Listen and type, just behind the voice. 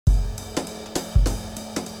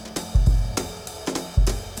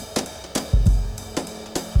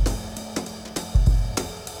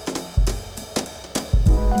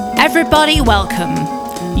everybody, welcome.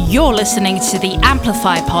 You're listening to the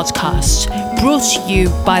Amplify podcast, brought to you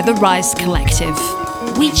by the Rise Collective.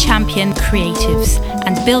 We champion creatives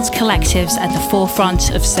and build collectives at the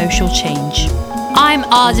forefront of social change. I'm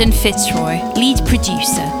Arden Fitzroy, lead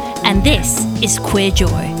producer, and this is Queer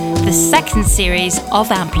Joy, the second series of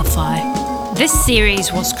Amplify. This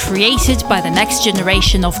series was created by the next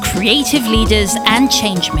generation of creative leaders and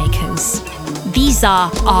change makers. These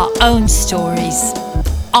are our own stories,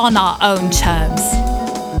 on our own terms.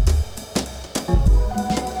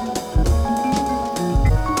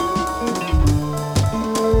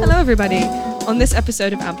 Hello everybody. On this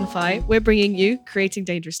episode of Amplify, we're bringing you Creating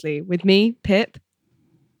Dangerously with me, Pip.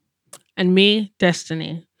 And me,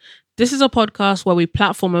 Destiny. This is a podcast where we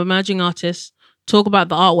platform emerging artists, talk about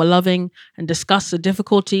the art we're loving, and discuss the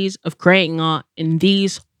difficulties of creating art in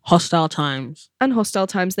these hostile times. And hostile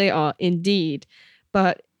times they are indeed.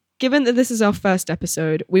 But given that this is our first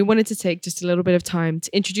episode, we wanted to take just a little bit of time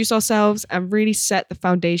to introduce ourselves and really set the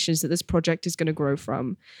foundations that this project is going to grow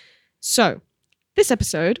from. So, this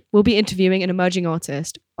episode, we'll be interviewing an emerging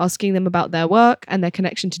artist, asking them about their work and their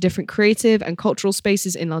connection to different creative and cultural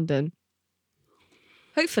spaces in London.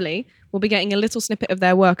 Hopefully, we'll be getting a little snippet of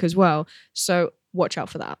their work as well, so watch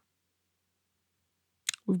out for that.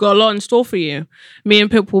 We've got a lot in store for you. Me and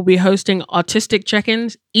Pip will be hosting artistic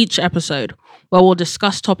check-ins each episode, where we'll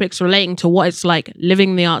discuss topics relating to what it's like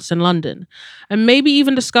living the arts in London, and maybe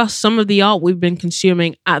even discuss some of the art we've been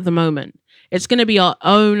consuming at the moment. It's going to be our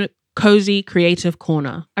own cozy creative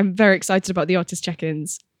corner. I'm very excited about the artist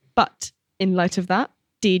check-ins, but in light of that,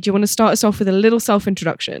 Dee, do you want to start us off with a little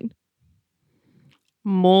self-introduction?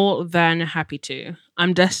 More than happy to.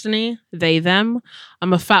 I'm Destiny, they, them.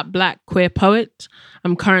 I'm a fat black queer poet.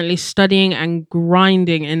 I'm currently studying and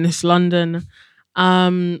grinding in this London.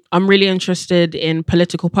 I'm really interested in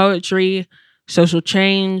political poetry, social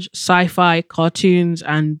change, sci-fi, cartoons,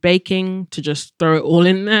 and baking, to just throw it all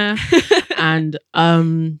in there. And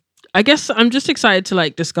I guess I'm just excited to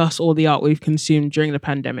discuss all the art we've consumed during the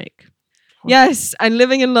pandemic. Yes, and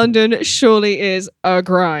living in London surely is a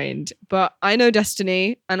grind. But I know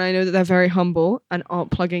Destiny, and I know that they're very humble and aren't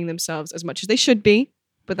plugging themselves as much as they should be.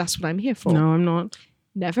 But that's what I'm here for. No, I'm not.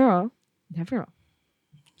 Never are. Never are.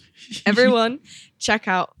 Everyone, check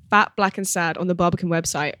out Fat, Black and Sad on the Barbican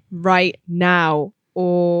website right now,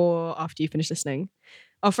 or after you finish listening.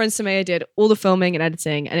 Our friend Samaya did all the filming and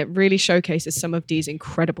editing, and it really showcases some of Dee's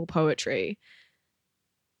incredible poetry.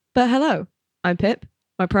 But hello, I'm Pip.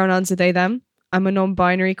 My pronouns are they, them. I'm a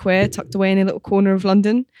non-binary queer tucked away in a little corner of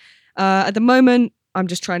London. At the moment, I'm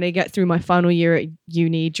just trying to get through my final year at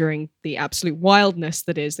uni during the absolute wildness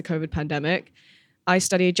that is the COVID pandemic. I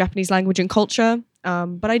study Japanese language and culture,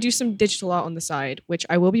 but I do some digital art on the side, which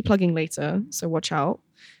I will be plugging later, so watch out.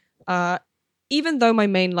 Even though my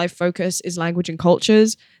main life focus is language and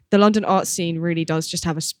cultures, the London art scene really does just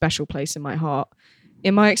have a special place in my heart.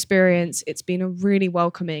 In my experience, it's been a really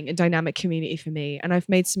welcoming and dynamic community for me, and I've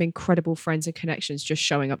made some incredible friends and connections just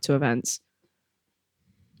showing up to events.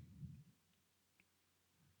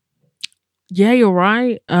 Yeah, you're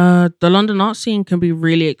right. The London art scene can be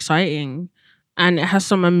really exciting, and it has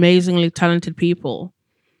some amazingly talented people.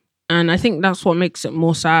 And I think that's what makes it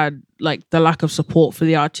more sad, the lack of support for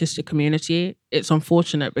the artistic community. It's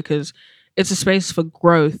unfortunate because it's a space for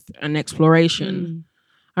growth and exploration.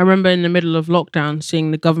 I remember in the middle of lockdown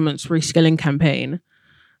seeing the government's reskilling campaign,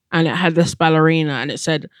 and it had this ballerina and it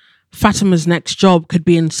said, Fatima's next job could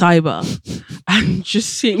be in cyber. And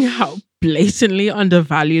just seeing how blatantly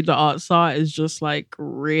undervalued the arts are is just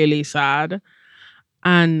really sad.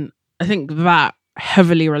 And I think that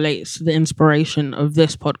heavily relates to the inspiration of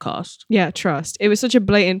this podcast. Yeah, trust. It was such a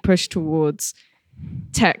blatant push towards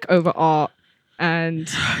tech over art, and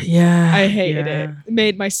yeah, I hated it. It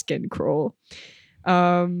made my skin crawl.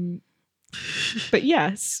 But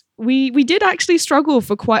yes, we did actually struggle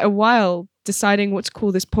for quite a while deciding what to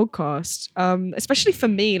call this podcast. Especially for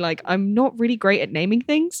me, I'm not really great at naming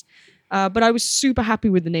things, but I was super happy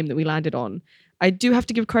with the name that we landed on. I do have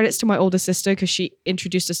to give credits to my older sister because she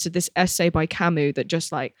introduced us to this essay by Camus that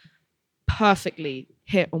just perfectly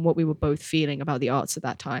hit on what we were both feeling about the arts at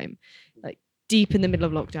that time. Deep in the middle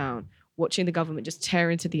of lockdown, watching the government just tear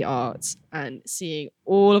into the arts and seeing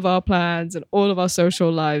all of our plans and all of our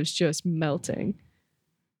social lives just melting.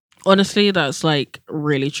 Honestly, that's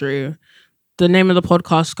really true. The name of the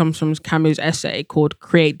podcast comes from Camus' essay called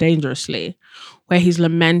Create Dangerously, where he's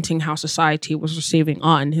lamenting how society was receiving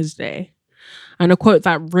art in his day. And a quote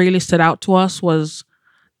that really stood out to us was,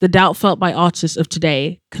 "The doubt felt by artists of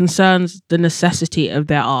today concerns the necessity of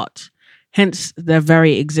their art, hence their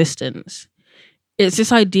very existence." It's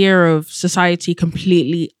this idea of society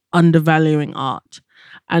completely undervaluing art.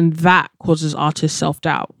 And that causes artists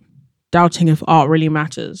self-doubt, doubting if art really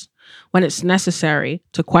matters, when it's necessary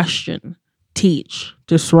to question, teach,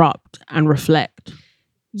 disrupt, and reflect.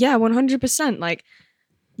 Yeah, 100%. Like,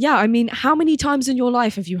 yeah, I mean, how many times in your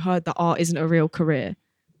life have you heard that art isn't a real career?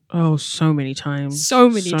 Oh, so many times. So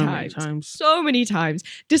many times.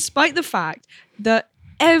 Despite the fact that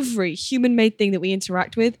every human-made thing that we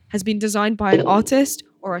interact with has been designed by an artist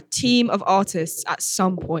or a team of artists at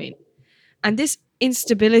some point. And this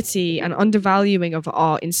instability and undervaluing of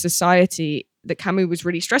art in society that Camus was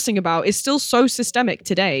really stressing about is still so systemic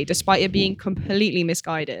today, despite it being completely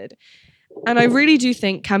misguided. And I really do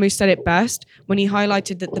think Camus said it best when he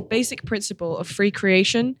highlighted that the basic principle of free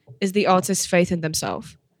creation is the artist's faith in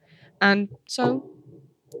themselves. And so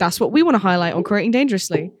that's what we want to highlight on Creating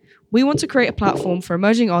Dangerously. We want to create a platform for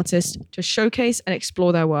emerging artists to showcase and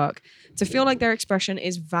explore their work, to feel like their expression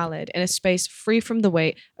is valid in a space free from the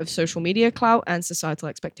weight of social media clout and societal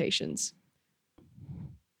expectations.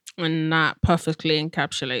 And that perfectly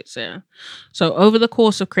encapsulates it. So over the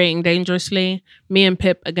course of Creating Dangerously, me and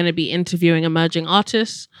Pip are going to be interviewing emerging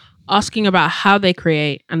artists, asking about how they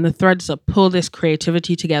create and the threads that pull this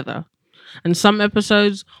creativity together. And some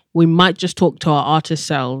episodes, we might just talk to our artist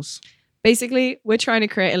selves. Basically, we're trying to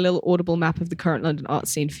create a little audible map of the current London art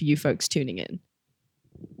scene for you folks tuning in.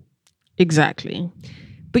 Exactly.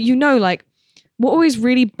 But like, what always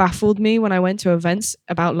really baffled me when I went to events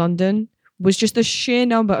about London was just the sheer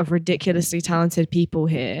number of ridiculously talented people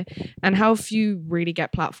here and how few really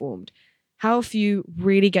get platformed. How few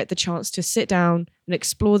really get the chance to sit down and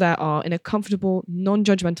explore their art in a comfortable,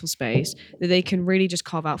 non-judgmental space that they can really just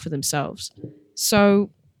carve out for themselves. So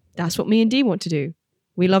that's what me and Dee want to do.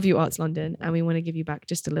 We love you, Arts London, and we want to give you back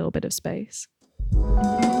just a little bit of space.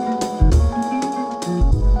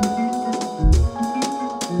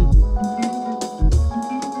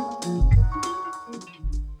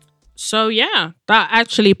 So yeah, that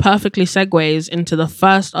actually perfectly segues into the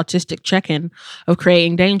first artistic check-in of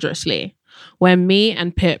Creating Dangerously, where me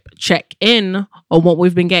and Pip check in on what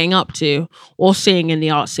we've been getting up to or seeing in the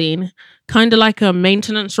art scene, kind of like a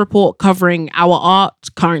maintenance report covering our art,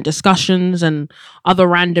 current discussions, and other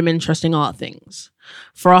random interesting art things.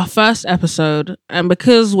 For our first episode, and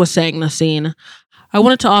because we're setting the scene, I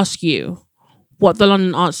wanted to ask you what the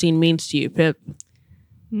London art scene means to you, Pip.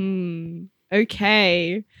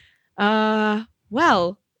 Okay.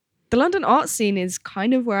 Well, the London art scene is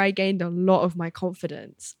kind of where I gained a lot of my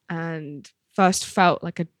confidence and first felt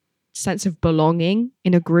like a sense of belonging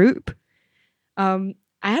in a group. I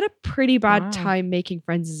had a pretty bad time making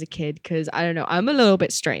friends as a kid because, I don't know, I'm a little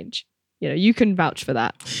bit strange. You can vouch for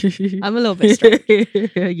that. I'm a little bit strange.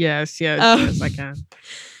 Yes, I can.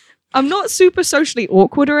 I'm not super socially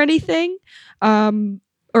awkward or anything, or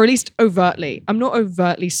at least overtly. I'm not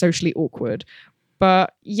overtly socially awkward.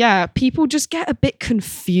 But yeah, people just get a bit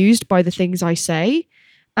confused by the things I say.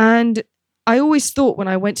 And I always thought when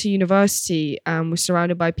I went to university and was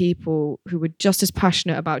surrounded by people who were just as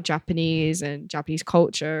passionate about Japanese and Japanese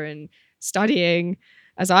culture and studying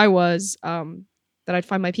as I was, that I'd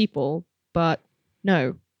find my people. But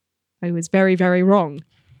no, I was very, very wrong.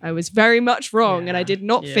 I was very much wrong and I did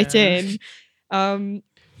not fit in. But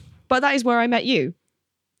that is where I met you.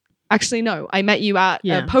 Actually, no, I met you at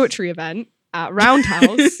a poetry event at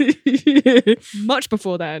Roundhouse. Much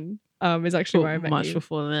before then is actually where I met you. Much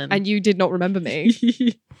before then. And you did not remember me.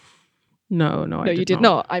 No, you did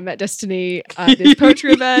not. I met Destiny at this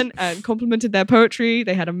poetry event and complimented their poetry.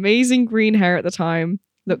 They had amazing green hair at the time.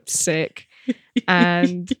 Looked sick.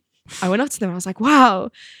 And I went up to them and I was like,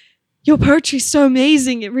 wow, your poetry is so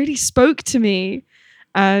amazing. It really spoke to me.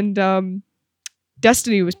 And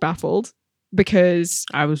Destiny was baffled because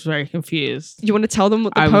I was very confused. You want to tell them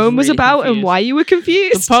what the poem was about and why you were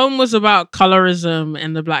confused? The poem was about colorism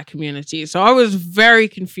in the Black community. So I was very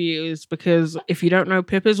confused because if you don't know,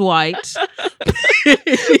 Pip is white.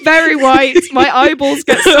 Very white. My eyeballs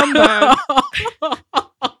get sunburned.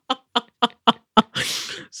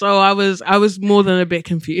 So I was more than a bit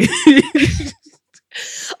confused.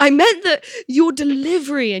 I meant that your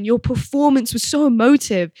delivery and your performance was so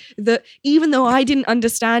emotive that even though I didn't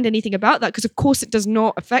understand anything about that, because of course it does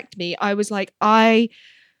not affect me, I was like, I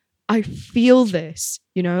feel this,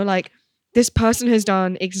 like this person has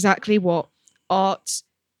done exactly what art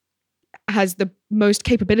has the most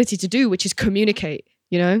capability to do, which is communicate,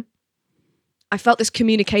 I felt this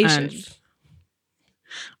communication.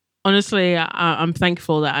 Honestly, I'm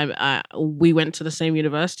thankful that we went to the same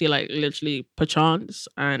university, like literally perchance,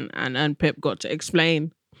 and Pip got to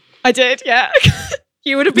explain. I did, yeah.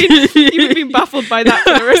 You would have been baffled by that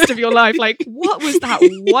for the rest of your life. Like, what was that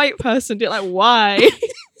white person doing? Like, why?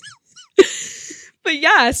 But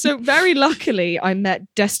yeah, so very luckily I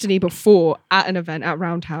met Destiny before at an event at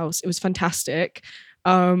Roundhouse. It was fantastic.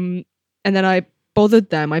 And then I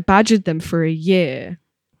badgered them for a year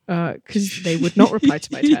because they would not reply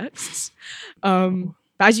to my texts. But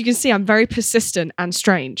as you can see, I'm very persistent and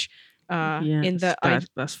strange. In that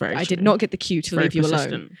that's very I true. did not get the cue to Very leave you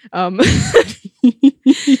persistent. alone.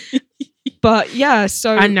 But yeah,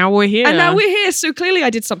 so And now we're here. So clearly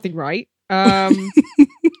I did something right.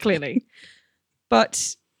 Clearly.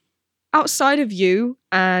 But outside of you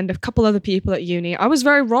and a couple other people at uni, I was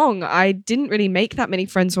very wrong. I didn't really make that many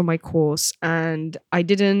friends on my course, and I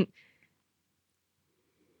didn't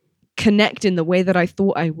connect in the way that I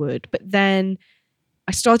thought I would. But then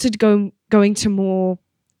I started going to more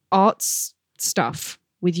arts stuff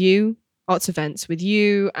with you, arts events with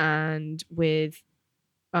you and with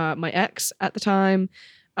my ex at the time,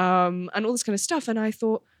 and all this kind of stuff. And I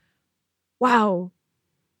thought, wow,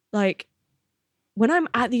 like, when I'm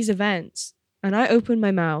at these events and I open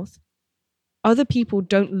my mouth, other people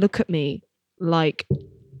don't look at me like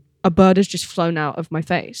a bird has just flown out of my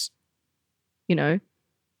face. You know,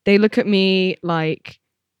 they look at me like,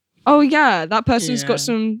 oh yeah, that person's got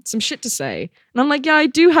some shit to say. And I'm like, yeah, I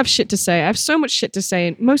do have shit to say. I have so much shit to say,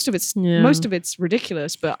 and most of it's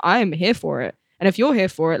ridiculous, but I am here for it. And if you're here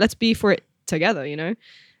for it, let's be for it together, you know?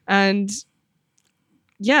 And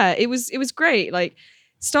yeah, it was great. Like,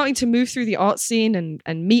 starting to move through the art scene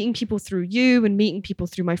and meeting people through you and meeting people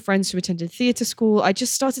through my friends who attended theatre school, I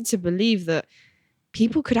just started to believe that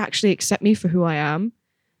people could actually accept me for who I am.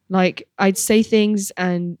 Like, I'd say things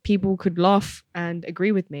and people could laugh and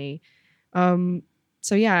agree with me.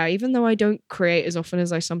 So yeah, even though I don't create as often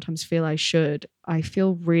as I sometimes feel I should, I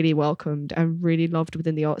feel really welcomed and really loved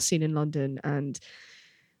within the art scene in London. And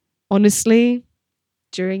honestly,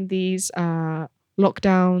 during these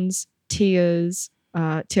lockdowns, tiers,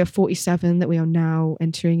 tier 47 that we are now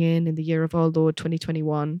entering in the year of our Lord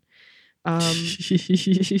 2021. I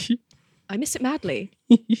miss it madly.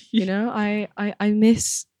 You know, I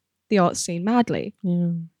miss the art scene madly.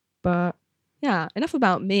 Yeah. But yeah, enough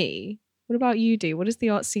about me. What about you, Dee? What does the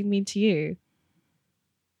art scene mean to you?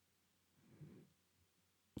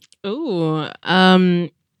 Ooh,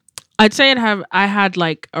 I'd say I had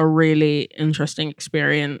like a really interesting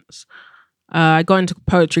experience. I got into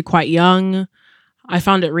poetry quite young. I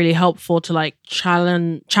found it really helpful to like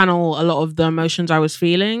channel a lot of the emotions I was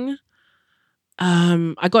feeling.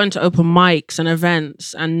 I got into open mics and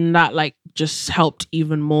events, and that like just helped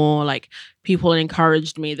even more. Like, people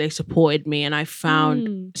encouraged me, they supported me, and I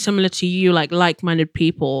found, similar to you, like-minded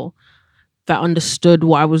people that understood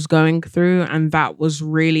what I was going through, and that was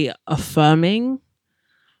really affirming.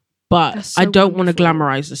 But So I don't want to wonderful.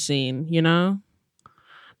 glamorize the scene, you know?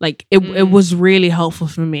 Like, it was really helpful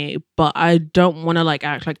for me, but I don't want to like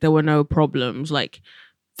act like there were no problems. Like,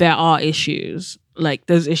 there are issues. Like,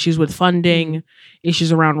 there's issues with funding,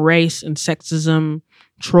 issues around race and sexism,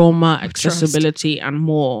 trauma, accessibility, and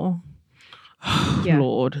more. Yeah.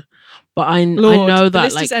 Lord. But I know the that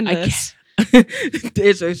list like is endless.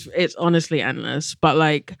 it's honestly endless. But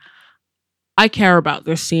like, I care about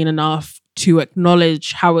this scene enough to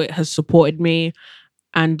acknowledge how it has supported me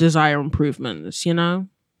and desire improvements, you know?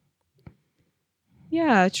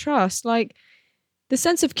 Yeah, trust. Like, the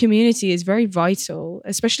sense of community is very vital,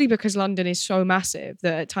 especially because London is so massive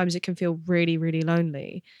that at times it can feel really, really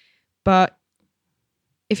lonely. But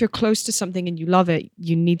if you're close to something and you love it,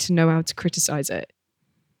 you need to know how to criticize it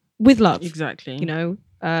with love. Exactly. You know,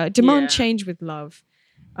 demand change with love.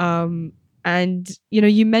 And, you know,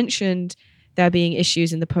 you mentioned there being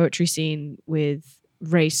issues in the poetry scene with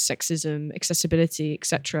race, sexism, accessibility,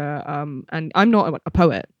 etc. And I'm not a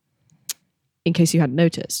poet, in case you hadn't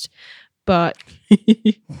noticed. But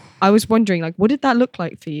I was wondering, like, what did that look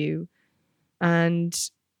like for you? And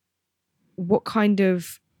what kind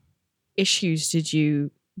of issues did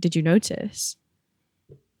you notice?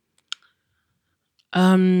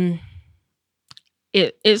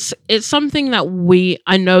 It's something that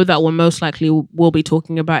I know that we're most likely will be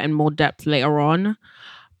talking about in more depth later on.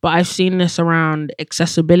 But I've seen this around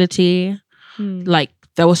accessibility. Like,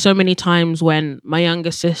 there were so many times when my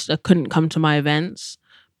younger sister couldn't come to my events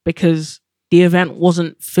because the event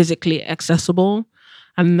wasn't physically accessible,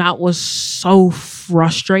 and that was so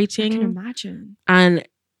frustrating. I can imagine. And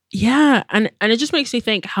yeah, and it just makes me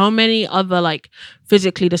think how many other like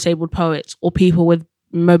physically disabled poets or people with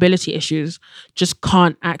mobility issues just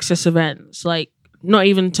can't access events. Like, not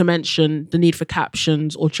even to mention the need for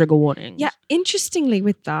captions or trigger warnings. Yeah, interestingly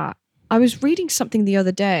with that, I was reading something the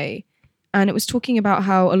other day, and it was talking about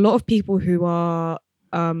how a lot of people who are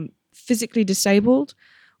physically disabled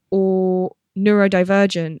or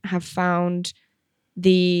neurodivergent have found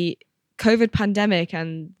the COVID pandemic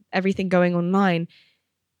and everything going online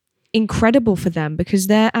incredible for them, because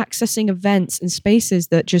they're accessing events and spaces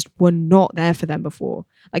that just were not there for them before.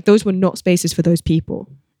 Like, those were not spaces for those people.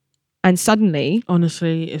 And suddenly,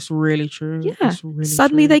 Honestly, it's really true. yeah, It's really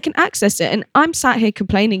suddenly true. they can access it. And I'm sat here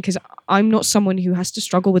complaining because I'm not someone who has to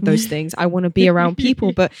struggle with those things. I want to be around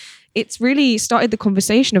people, but it's really started the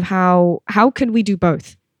conversation of how can we do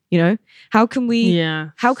both? You know, how can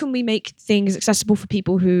we make things accessible for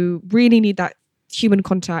people who really need that human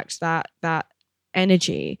contact, that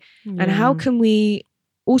energy, and how can we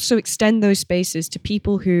also extend those spaces to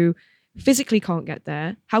people who physically can't get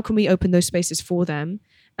there? How can we open those spaces for them?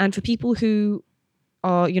 And for people who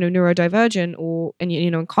are, neurodivergent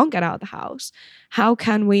and can't get out of the house, how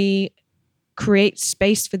can we create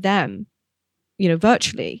space for them,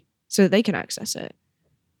 virtually, so that they can access it?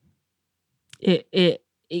 It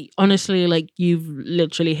honestly, like, you've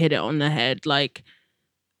literally hit it on the head. Like,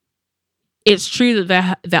 it's true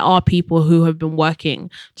that there are people who have been working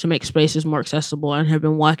to make spaces more accessible and have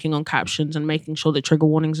been working on captions and making sure that trigger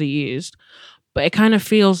warnings are used. But it kind of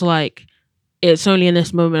feels like it's only in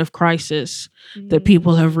this moment of crisis that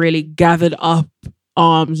people have really gathered up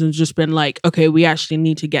arms and just been like, okay, we actually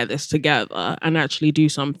need to get this together and actually do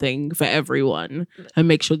something for everyone and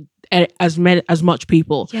make sure as much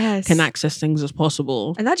people can access things as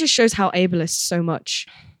possible. And that just shows how ableist so much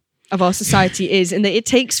of our society is, and that it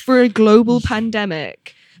takes for a global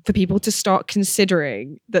pandemic for people to start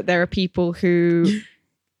considering that there are people who,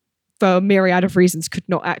 for a myriad of reasons, could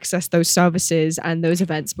not access those services and those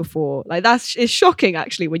events before. Like, it's shocking,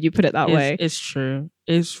 actually, when you put it that way. It's true.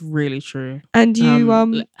 It's really true. And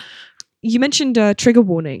you mentioned trigger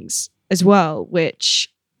warnings as well,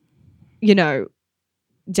 which,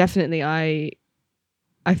 definitely I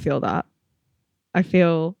feel that. I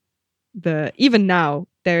feel that even now,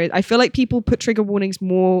 I feel like people put trigger warnings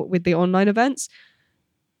more with the online events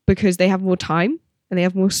because they have more time and they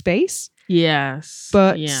have more space. Yes.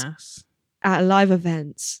 But yes. At live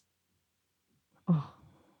events,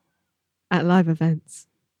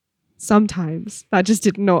 sometimes that just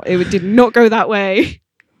did not go that way.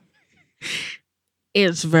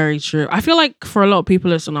 It's very true. I feel like for a lot of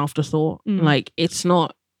people it's an afterthought. Like, it's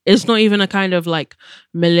not even a kind of like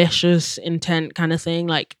malicious intent kind of thing.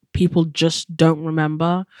 Like, people just don't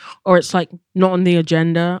remember, or it's like not on the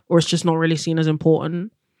agenda, or it's just not really seen as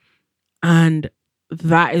important. And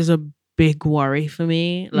that is a big worry for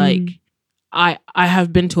me. Like, I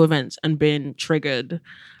have been to events and been triggered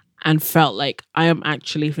and felt like I am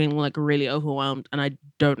actually feeling like really overwhelmed and I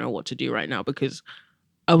don't know what to do right now because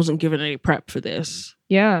I wasn't given any prep for this.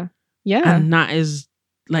 Yeah. And that is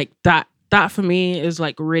like that for me is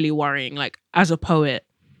like really worrying. Like, as a poet,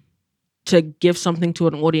 to give something to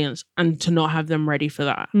an audience and to not have them ready for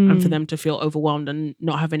that and for them to feel overwhelmed and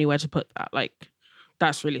not have anywhere to put that, like,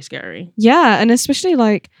 that's really scary. Yeah, and especially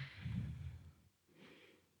like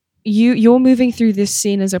you're moving through this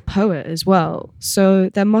scene as a poet as well, so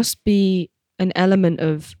there must be an element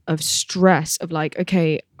of stress of like,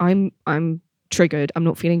 okay, I'm triggered, I'm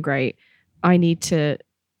not feeling great, I need to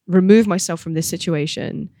remove myself from this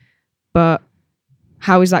situation, but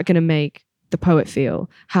how is that going to make the poet feel?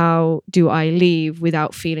 How do I leave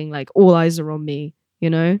without feeling like all eyes are on me,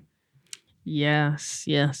 Yes.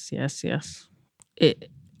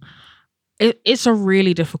 It's a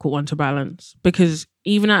really difficult one to balance, because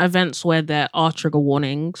even at events where there are trigger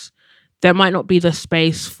warnings, there might not be the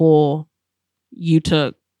space for you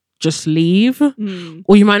to just leave,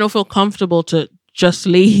 or you might not feel comfortable to just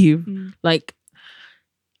leave. Like,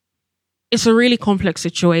 it's a really complex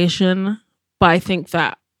situation, but I think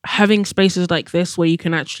that having spaces like this where you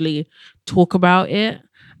can actually talk about it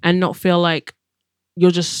and not feel like you're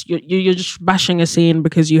just bashing a scene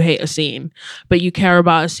because you hate a scene, but you care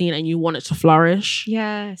about a scene and you want it to flourish.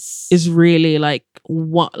 Yes, is really like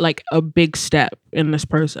a big step in this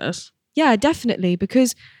process. Yeah, definitely,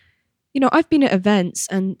 because I've been at events,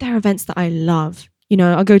 and there are events that I love.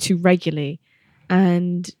 I go to regularly,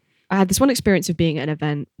 and I had this one experience of being at an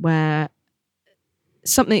event where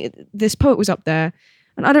this poet was up there.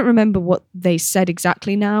 And I don't remember what they said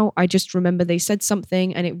exactly now. I just remember they said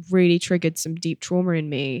something and it really triggered some deep trauma in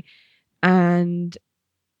me. And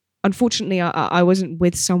unfortunately, I wasn't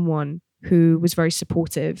with someone who was very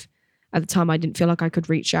supportive. At the time, I didn't feel like I could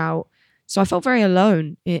reach out. So I felt very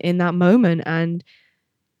alone in that moment. And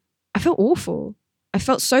I felt awful. I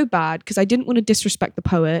felt so bad because I didn't want to disrespect the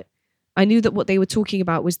poet. I knew that what they were talking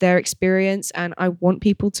about was their experience. And I want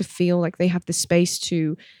people to feel like they have the space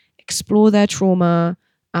to explore their trauma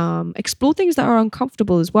explore things that are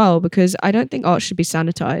uncomfortable as well, because I don't think art should be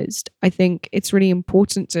sanitized. I think it's really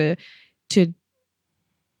important to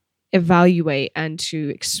evaluate and to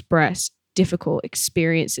express difficult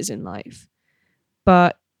experiences in life.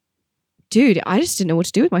 But dude, I just didn't know what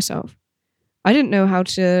to do with myself. I didn't know how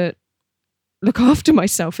to look after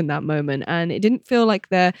myself in that moment, and it didn't feel like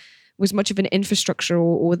there was much of an infrastructure,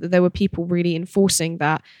 or that there were people really enforcing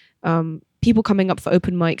that. People coming up for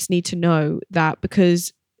open mics need to know that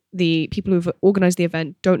because the people who've organized the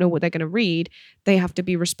event don't know what they're going to read, they have to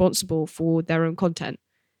be responsible for their own content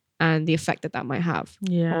and the effect that might have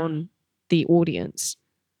on the audience.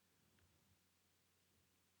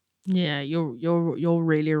 Yeah, you're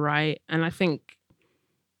really right. And I think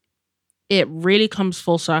it really comes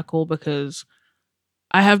full circle, because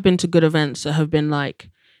I have been to good events that have been like,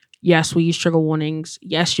 yes, we use trigger warnings.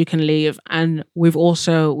 Yes, you can leave. And we've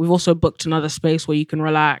also booked another space where you can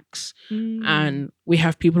relax, and we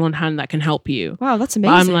have people on hand that can help you. Wow, that's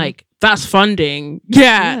amazing. But I'm like, that's funding.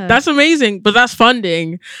 Yeah, that's amazing. But that's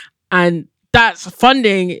funding. And that's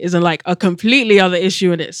funding is like a completely other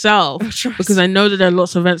issue in itself. Because I know that there are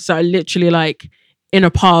lots of events that are literally like in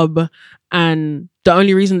a pub, and the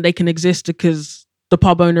only reason they can exist is because the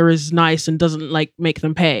pub owner is nice and doesn't like make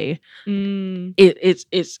them pay.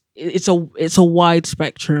 It's a wide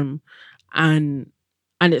spectrum, and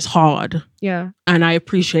it's hard. Yeah. And I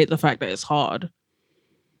appreciate the fact that it's hard.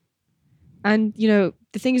 And the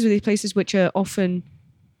thing is with these places which are often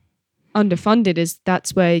underfunded is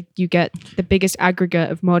that's where you get the biggest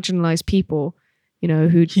aggregate of marginalized people,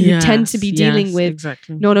 who tend to be dealing with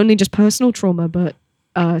not only just personal trauma, but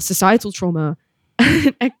societal trauma,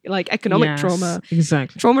 like economic trauma,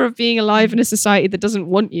 trauma of being alive in a society that doesn't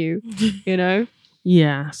want you,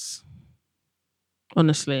 Yes.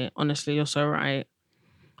 Honestly, you're so right.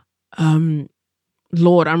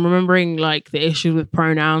 Lord, I'm remembering like the issue with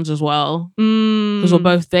pronouns as well. Because we're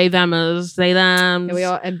both they, themers, they, thems. Here we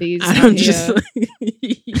are, MBs. And I'm just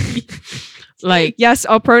like, yes,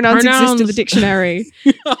 our pronouns exist in the dictionary.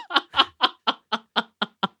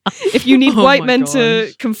 If you need white men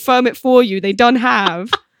to confirm it for you, they done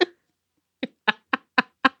have.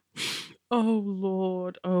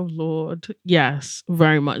 Oh Lord. Yes,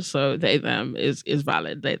 very much so. They, them is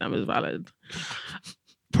valid. They, them is valid.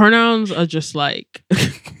 Pronouns are just like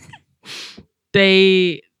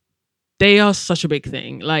they are such a big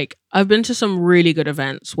thing. Like, I've been to some really good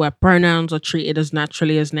events where pronouns are treated as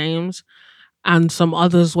naturally as names, and some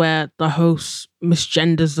others where the host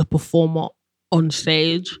misgenders the performer on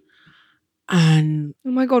stage. And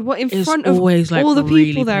oh my god, what in front of always, like, all the really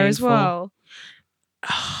people there painful. As well.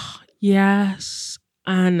 Yes.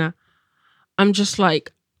 And I'm just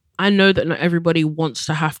like, I know that not everybody wants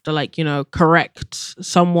to have to like, correct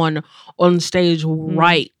someone on stage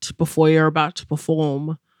right before you're about to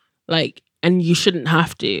perform. Like, and you shouldn't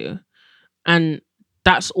have to. And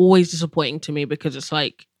that's always disappointing to me, because it's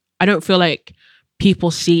like, I don't feel like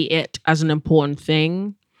people see it as an important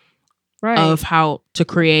thing of how to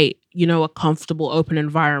create, a comfortable, open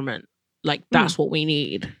environment. Like, that's what we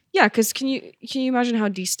need. Yeah, because can you imagine how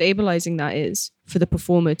destabilizing that is for the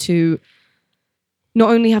performer to not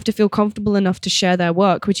only have to feel comfortable enough to share their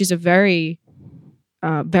work, which is a very,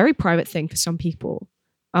 very private thing for some people,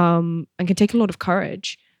 and can take a lot of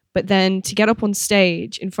courage, but then to get up on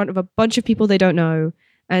stage in front of a bunch of people they don't know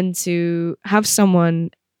and to have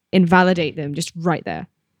someone invalidate them just right there,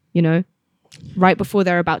 right before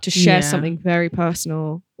they're about to share something very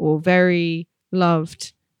personal or very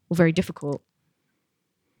loved or very difficult.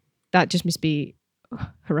 That just must be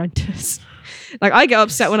horrendous. Like, I get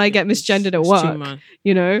upset when I get misgendered at work,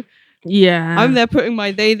 Yeah. I'm there putting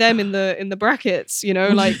my they, them in the brackets,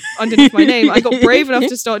 like underneath my name. I got brave enough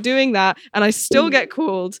to start doing that, and I still get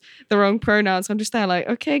called the wrong pronouns. I'm just there like,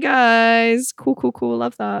 okay, guys, cool.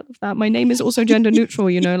 Love that. My name is also gender neutral,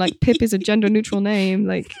 like Pip is a gender neutral name.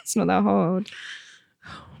 Like, it's not that hard.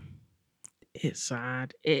 It's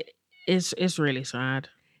sad. It's really sad.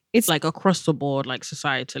 It's like across the board, like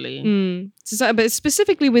societally. But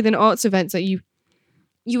specifically within arts events that you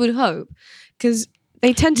would hope, because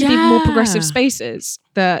they tend to be more progressive spaces,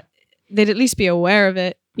 that they'd at least be aware of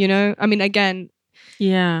it, I mean, again,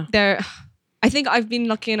 I think I've been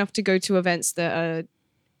lucky enough to go to events that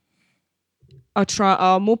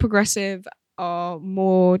are more progressive, are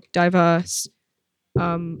more diverse,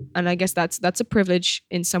 and I guess that's a privilege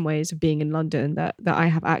in some ways of being in London, that I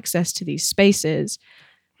have access to these spaces.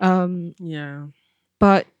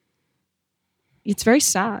 But it's very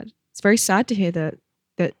sad. It's very sad to hear that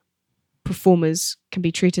performers can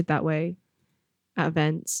be treated that way at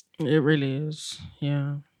events. It really is.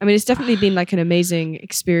 Yeah. I mean, it's definitely been like an amazing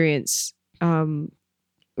experience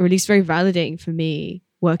or at least very validating for me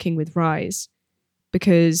working with Rise,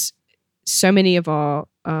 because so many of our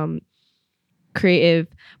creative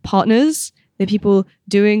partners, the people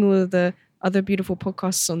doing all of the other beautiful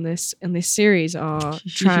podcasts on this series are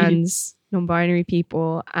trans, non-binary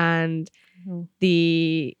people, and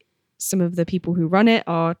some of the people who run it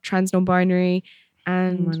are trans, non-binary,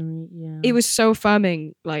 and it was so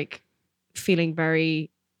affirming, like feeling very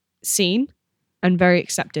seen and very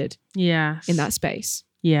accepted. Yes. In that space.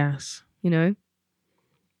 Yes. You know?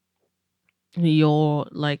 You're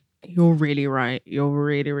really right. You're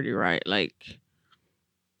really, really right. Like,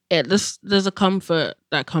 there's a comfort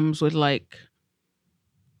that comes with like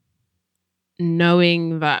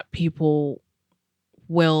knowing that people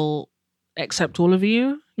will accept all of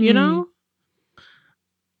you, you know?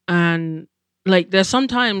 And like there's some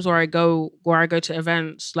times where I go to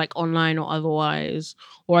events, like online or otherwise,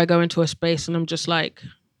 or I go into a space and I'm just like,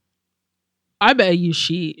 I better use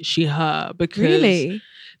she, her, because really?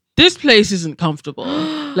 This place isn't comfortable.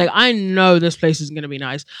 Like, I know this place isn't going to be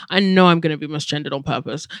nice. I know I'm going to be misgendered on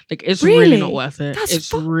purpose. Like, it's really not worth it.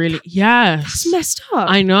 It's really, yes. That's messed up.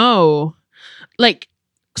 I know. Like,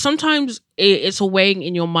 sometimes it's a weighing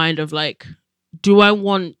in your mind of like, do I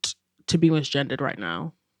want to be misgendered right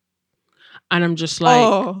now? And I'm just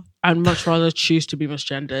like, I'd much rather choose to be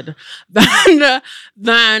misgendered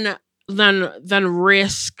than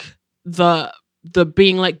risk the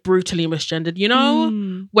being like brutally misgendered, you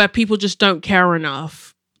know, where people just don't care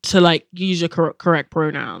enough to like use your correct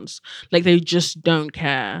pronouns. Like, they just don't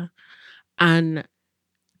care. And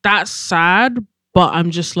that's sad, but I'm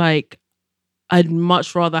just like, I'd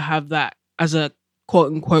much rather have that as a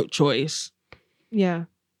quote unquote choice. Yeah.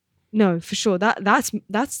 No, for sure.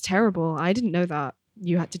 That's terrible. I didn't know that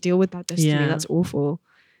you had to deal with that, Destiny. Yeah. That's awful.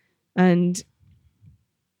 And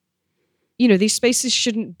you know, these spaces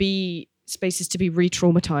shouldn't be spaces to be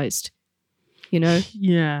re-traumatized, you know?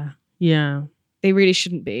 Yeah. They really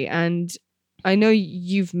shouldn't be. And I know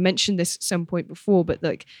you've mentioned this at some point before, but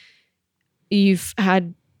like you've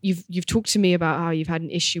talked to me about how you've had an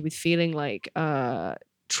issue with feeling like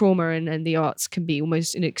trauma and the arts can be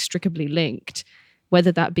almost inextricably linked,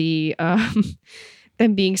 whether that be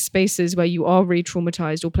them being spaces where you are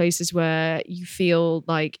re-traumatized or places where you feel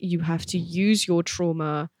like you have to use your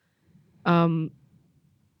trauma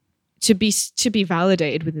to be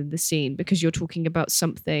validated within the scene because you're talking about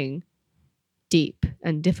something deep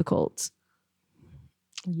and difficult.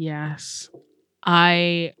 Yes.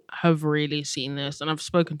 I have really seen this, and I've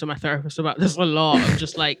spoken to my therapist about this a lot, of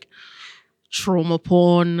just like trauma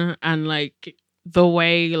porn and like the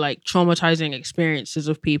way like traumatizing experiences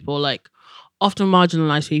of people, like often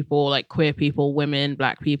marginalized people, like queer people, women,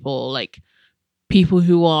 Black people, like people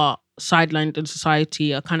who are sidelined in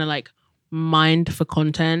society are kind of like mined for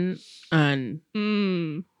content. And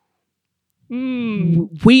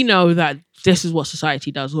we know that this is what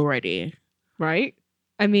society does already, right?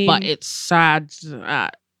 I mean, but it's sad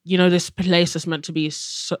that, you know, this place is meant to be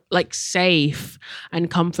so, like safe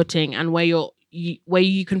and comforting, and where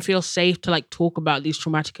you can feel safe to like talk about these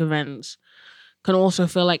traumatic events, can also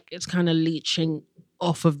feel like it's kind of leeching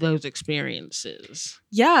off of those experiences.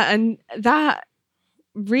 Yeah, and that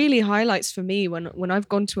really highlights for me when I've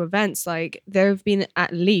gone to events, like there have been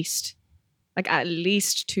at least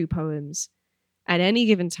 2 poems at any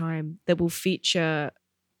given time that will feature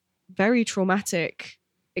very traumatic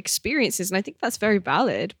experiences, and I think that's very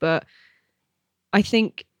valid. But I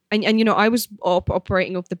think, and you know, I was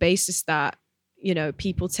operating off the basis that, you know,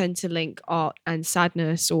 people tend to link art and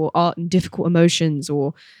sadness, or art and difficult emotions,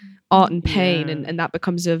 or art and pain, and that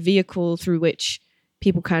becomes a vehicle through which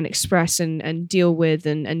people can express and deal with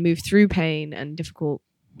and move through pain and difficult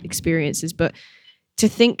experiences. But to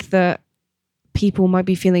think that people might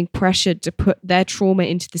be feeling pressured to put their trauma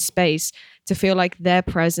into the space, to feel like their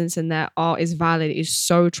presence and their art is valid, is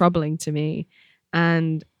so troubling to me.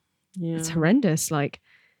 And it's horrendous. Like,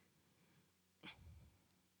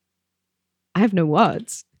 I have no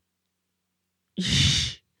words.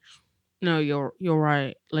 No, you're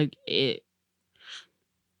right. Like,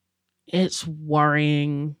 it's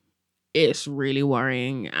worrying. It's really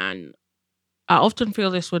worrying. And I often feel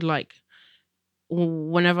this with like,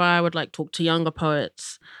 whenever I would like talk to younger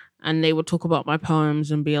poets and they would talk about my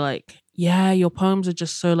poems and be like, yeah, your poems are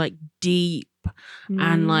just so like deep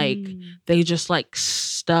and like they just like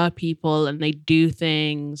stir people and they do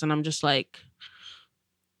things, and I'm just like,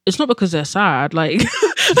 it's not because they're sad. Like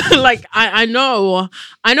like I know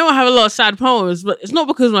I have a lot of sad poems, but it's not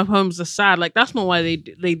because my poems are sad. Like, that's not why they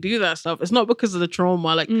do that stuff. It's not because of the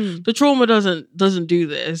trauma. Like the trauma doesn't do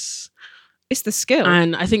this. It's the skill.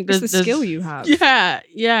 And I think it's there's the skill you have.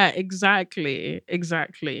 Yeah, exactly.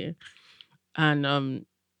 And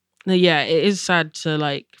yeah, it is sad to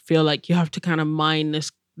like feel like you have to kind of mine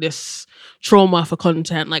this trauma for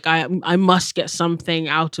content. Like I must get something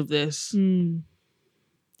out of this.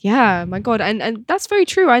 Yeah, my God. And that's very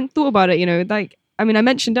true. I hadn't thought about it, like, I mean, I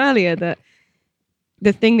mentioned earlier that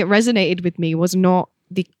the thing that resonated with me was not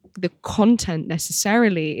the content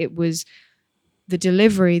necessarily. It was the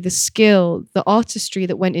delivery, the skill, the artistry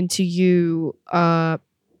that went into you. I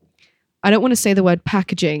don't want to say the word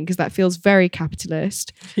packaging because that feels very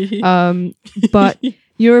capitalist. But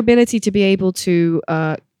your ability to be able to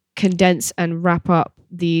condense and wrap up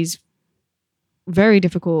these very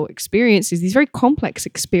difficult experiences, these very complex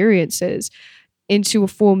experiences, into a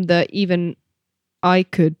form that even I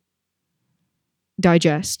could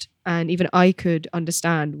digest and even I could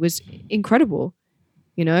understand was incredible.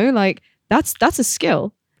 Like that's a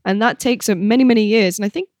skill, and that takes many, many years. And I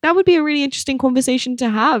think that would be a really interesting conversation to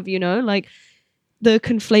have, like the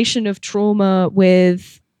conflation of trauma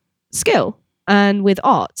with skill and with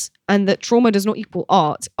art, and that trauma does not equal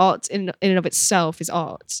art. Art in and of itself is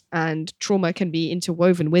art, and trauma can be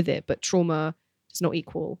interwoven with it, but trauma does not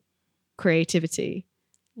equal creativity.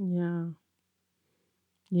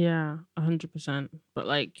 Yeah, 100%. But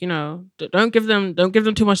like, don't give them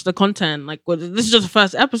too much of the content. Like, well, this is just the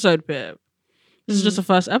first episode, Pip. This is just the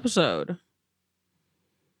first episode.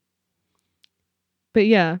 But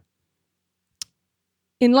yeah,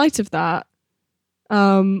 in light of that,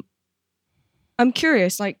 I'm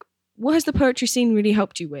curious, like, what has the poetry scene really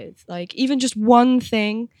helped you with? Like, even just one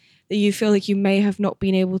thing that you feel like you may have not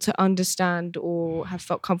been able to understand or have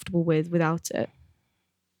felt comfortable with without it?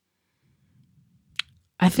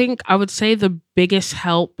 I think I would say the biggest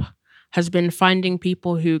help has been finding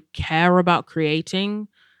people who care about creating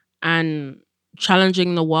and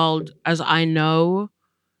challenging the world as I know,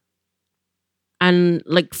 and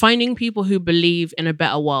like finding people who believe in a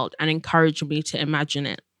better world and encourage me to imagine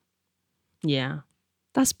it. Yeah.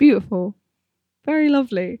 That's beautiful. Very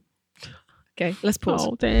lovely. Okay, let's pause.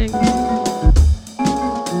 Oh, thanks.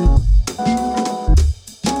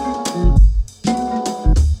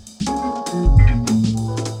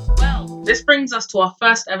 Well, this brings us to our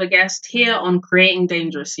first ever guest here on Creating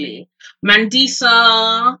Dangerously,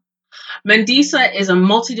 Mandisa. Mandisa is a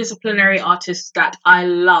multidisciplinary artist that I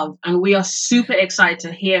love, and we are super excited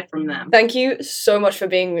to hear from them. Thank you so much for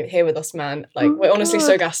being here with us, man. Like, we're honestly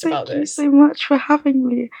so gassed about this. Thank you so much for having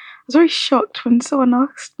me. I was very shocked when someone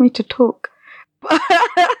asked me to talk. But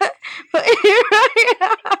here I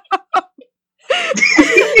am.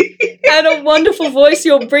 And a wonderful voice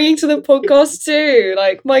you're bringing to the podcast too.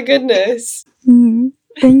 Like, my goodness.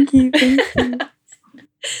 Thank you.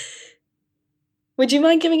 Would you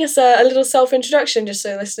mind giving us a little self-introduction just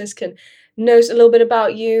so listeners can know a little bit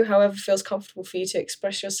about you, however feels comfortable for you to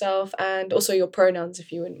express yourself, and also your pronouns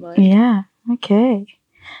if you wouldn't mind? Yeah, okay.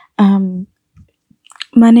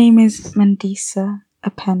 My name is Mandisa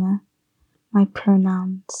Apena. My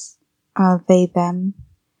pronouns are they, them.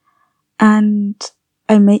 And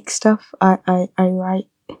I make stuff. I write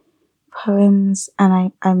poems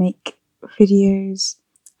and I make videos.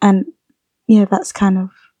 And yeah, that's kind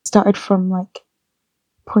of started from like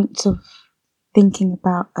points of thinking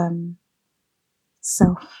about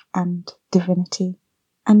self and divinity.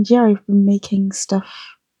 And yeah, I've been making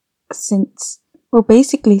stuff since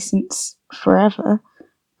forever,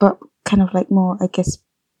 but kind of like more, I guess,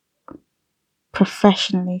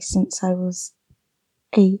 professionally since I was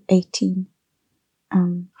 18,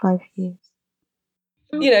 5 years.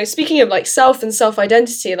 Speaking of like self and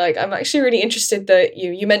self-identity, like I'm actually really interested that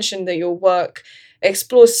you mentioned that your work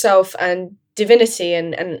explores self and divinity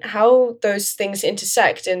and how those things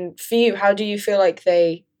intersect. And for you, how do you feel like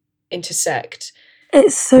they intersect?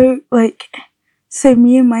 It's so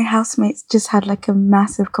me and my housemates just had like a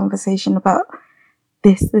massive conversation about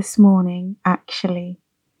this morning, actually.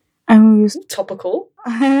 And we was topical.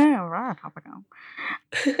 Right, topical.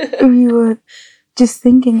 We were just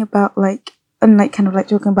thinking about kind of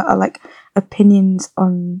talking about our like opinions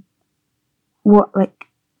on what like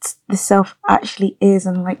the self actually is,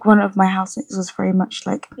 and like one of my housemates was very much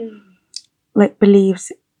like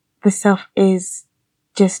believes the self is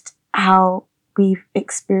just how we've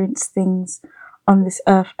experienced things on this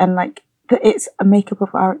earth, and like that it's a makeup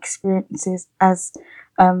of our experiences as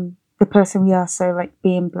the person we are. So like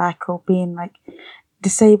being black or being like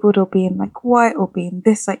disabled or being like white or being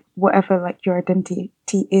this, like whatever like your identity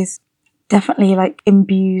is, definitely like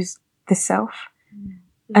imbues the self.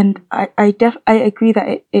 And I agree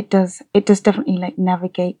that it does definitely like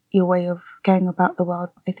navigate your way of going about the world.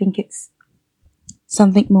 I think it's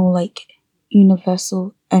something more like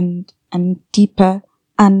universal and deeper.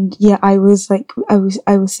 And yeah, I was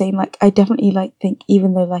saying, like, I definitely like think,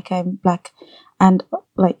 even though like I'm black and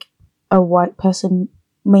like a white person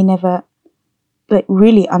may never like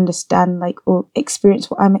really understand like or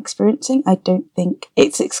experience what I'm experiencing, I don't think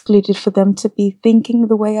it's excluded for them to be thinking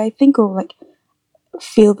the way I think, or like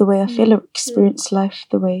feel the way I feel, or experience life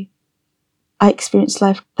the way I experience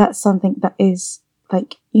life. That's something that is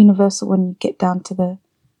like universal when you get down to the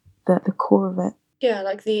core of it. Yeah,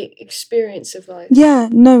 like the experience of life. Yeah,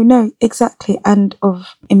 no, exactly. And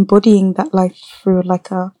of embodying that life through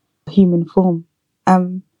like a human form.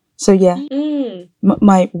 So yeah,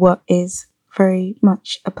 my work is very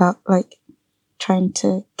much about like trying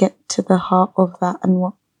to get to the heart of that and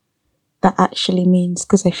what that actually means,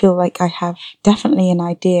 because I feel like I have definitely an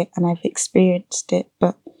idea and I've experienced it,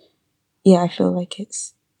 but yeah, I feel like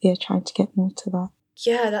it's trying to get more to that.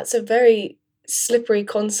 Yeah, that's a very slippery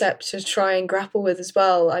concept to try and grapple with as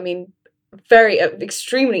well. I mean, very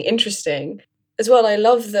extremely interesting as well. I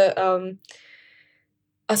love that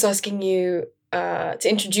us asking you to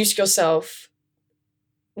introduce yourself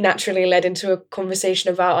naturally led into a conversation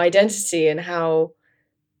about identity and how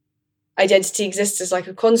identity exists as like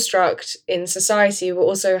a construct in society, but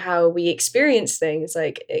also how we experience things,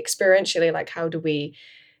 like experientially, like how do we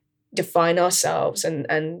define ourselves,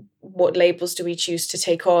 and what labels do we choose to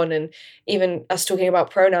take on. And even us talking about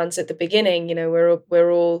pronouns at the beginning, you know,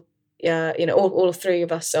 we're all you know, all three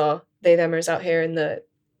of us are they themers out here in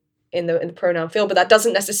the pronoun field, but that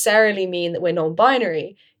doesn't necessarily mean that we're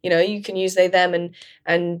non-binary. You know, you can use they them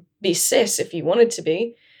and be cis if you wanted to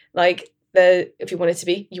be. Like if you wanted to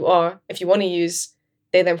be, you are. If you want to use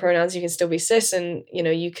they them pronouns, you can still be cis, and you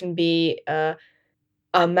know, you can be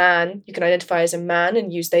a man, you can identify as a man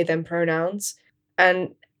and use they them pronouns.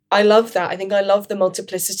 And I love that. I think I love the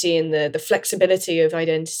multiplicity and the flexibility of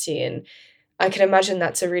identity, and I can imagine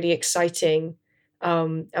that's a really exciting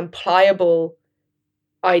and pliable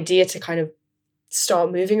idea to kind of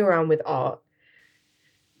start moving around with art.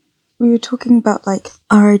 We were talking about like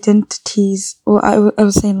our identities, or I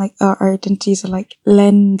was saying like our identities are like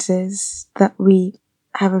lenses that we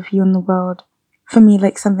have a view on the world. For me,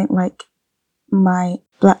 like something like my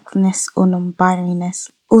blackness or non-binariness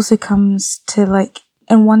also comes to like,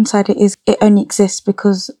 on one side it only exists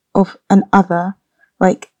because of an other,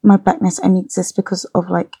 like my blackness only exists because of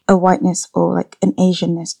like a whiteness or like an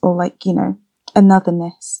Asianness or like, you know,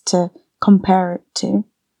 anotherness to compare it to.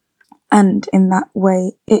 And in that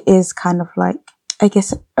way, it is kind of like, I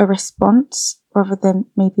guess, a response rather than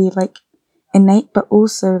maybe like innate, but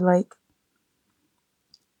also like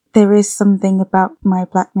there is something about my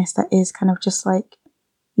blackness that is kind of just like,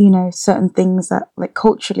 you know, certain things that like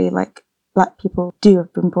culturally like black people do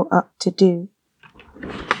have been brought up to do.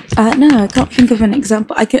 No, I can't think of an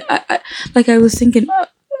example. I was thinking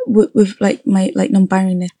with like my like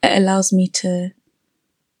non-binariness, it allows me to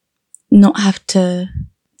not have to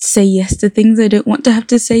say yes to things I don't want to have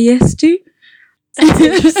to say yes to. That's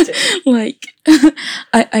interesting. Like,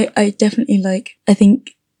 I definitely like, I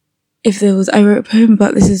think if there was, I wrote a poem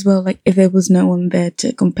about this as well, like if there was no one there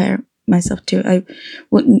to compare myself to, I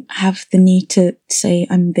wouldn't have the need to say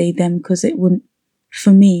I'm they, them, because it wouldn't,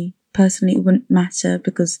 for me personally, it wouldn't matter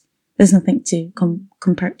because there's nothing to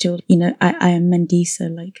compare it to. You know, I am Mandisa,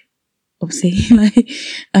 like, obviously, like,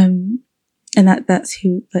 and that's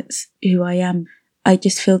who I am. I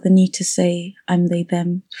just feel the need to say I'm they,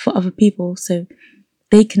 them for other people so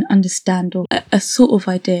they can understand, or a sort of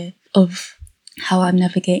idea of how I'm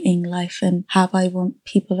navigating life and how I want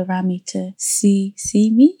people around me to see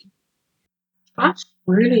me. That's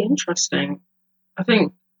really interesting. I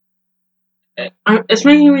think it's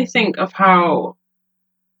making me think of how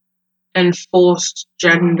enforced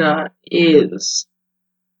gender is,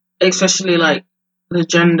 especially like the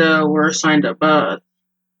gender we're assigned at birth,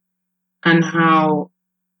 and how,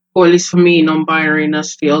 or at least for me,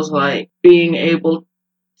 non-binariness feels like being able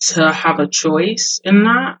to have a choice in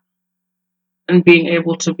that and being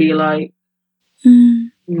able to be like,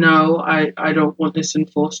 no, I don't want this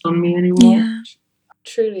enforced on me anymore. Yeah.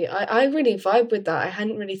 Truly, I really vibe with that. I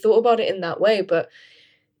hadn't really thought about it in that way, but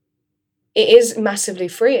it is massively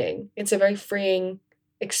freeing. It's a very freeing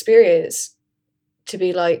experience to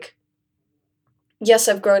be like, yes,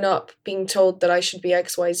 I've grown up being told that I should be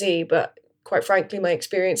XYZ, but quite frankly, my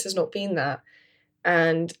experience has not been that.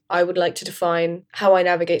 And I would like to define how I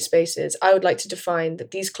navigate spaces. I would like to define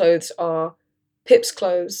that these clothes are Pip's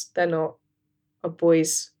clothes. They're not a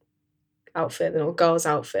boy's outfit. They're not a girl's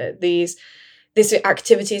outfit. This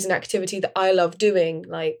activity is an activity that I love doing.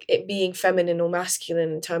 Like, it being feminine or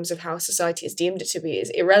masculine in terms of how society has deemed it to be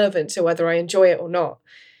is irrelevant to whether I enjoy it or not.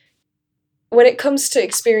 when it comes to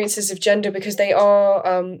experiences of gender, because they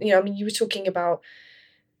are, you were talking about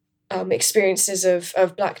experiences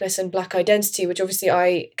of blackness and black identity, which obviously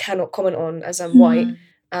I cannot comment on as I'm white,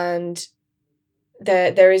 and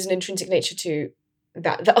there is an intrinsic nature to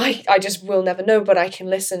that I just will never know, but I can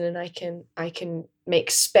listen, and I can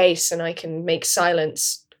make space, and I can make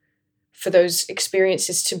silence for those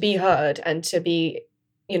experiences to be heard and to be,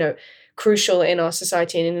 crucial in our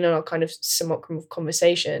society and in our kind of somewhat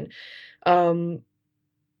conversation. And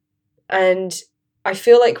I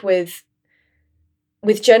feel like with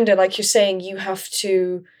gender, like you're saying, you have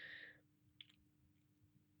to,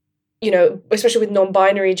 especially with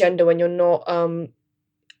non-binary gender, when you're not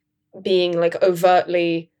being like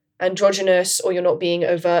overtly androgynous, or you're not being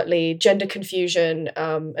overtly gender confusion,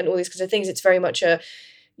 and all these kinds of things, it's very much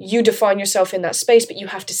you define yourself in that space, but you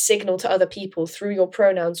have to signal to other people through your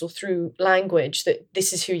pronouns or through language that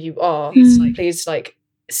this is who you are. It's like, please, like,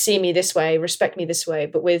 see me this way, respect me this way.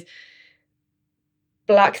 But with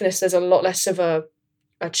blackness, there's a lot less of a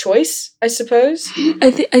choice, I suppose.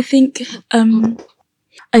 I think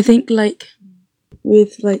like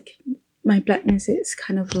with like my blackness, it's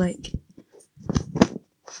kind of like,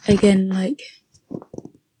 again, like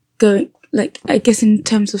going, like, I guess in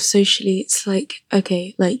terms of socially, it's like,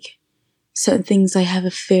 okay, like certain things I have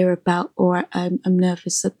a fear about, or I'm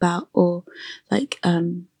nervous about, or like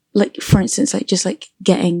for instance, like just like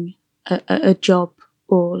getting a job,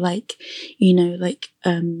 or like, like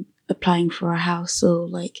applying for a house, or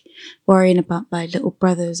like worrying about my little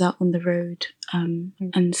brothers out on the road,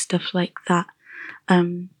 and stuff like that.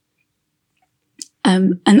 And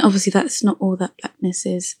obviously that's not all that blackness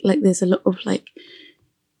is. Like there's a lot of like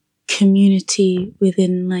community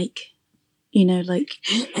within, like, like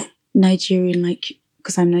Nigerian, like,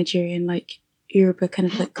 because I'm Nigerian, like Yoruba kind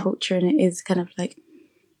of like culture, and it is kind of like,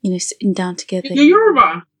 sitting down together. You're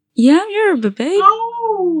Yoruba? Yeah, I'm Yoruba, babe.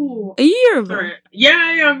 Oh! Are you Yoruba? Sorry.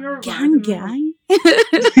 Yeah, I'm Yoruba. Gang.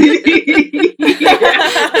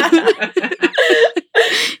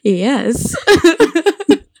 Yes.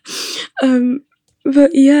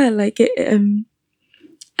 But yeah, like it,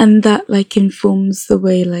 and that like informs the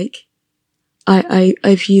way like I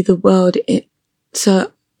view the world.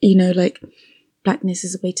 So like blackness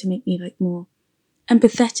is a way to make me like more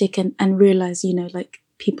empathetic and realize, like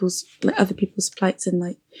other people's plights, and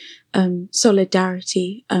like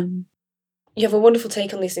solidarity. You have a wonderful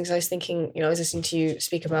take on these things. I was thinking, I was listening to you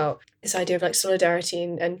speak about this idea of like solidarity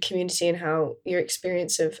and community, and how your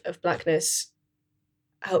experience of blackness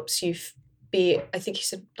helps you be, I think you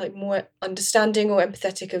said, like more understanding or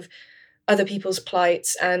empathetic of other people's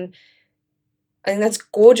plights. And I think that's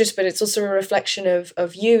gorgeous, but it's also a reflection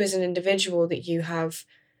of you as an individual, that you have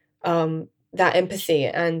that empathy,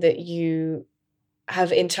 and that you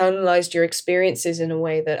have internalized your experiences in a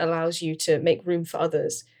way that allows you to make room for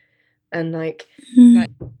others. And like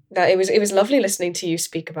that it was lovely listening to you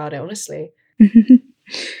speak about it, honestly.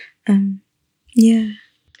 Yeah.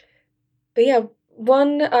 But yeah,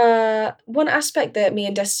 one aspect that me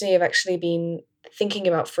and Destiny have actually been thinking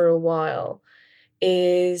about for a while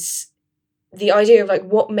is the idea of like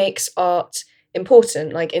what makes art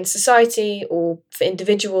important, like in society or for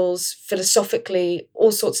individuals, philosophically,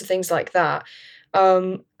 all sorts of things like that.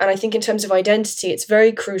 And I think in terms of identity, it's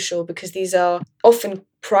very crucial, because these are often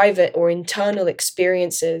private or internal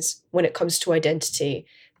experiences when it comes to identity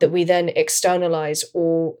that we then externalize,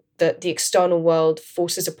 or that the external world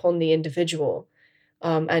forces upon the individual,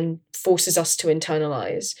 and forces us to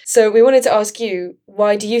internalize. So we wanted to ask you,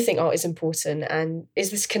 why do you think art is important? And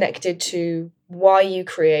is this connected to why you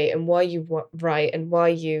create, and why you write, and why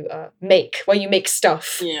you make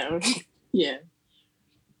stuff? Yeah. Yeah.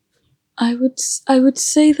 I would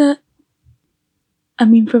say that, I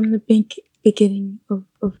mean, from the beginning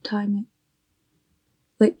of time,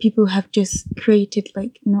 like people have just created,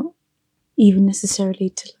 like not even necessarily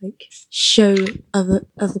to like show other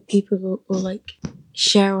people, or like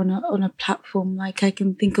share on a platform. Like I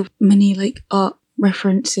can think of many like art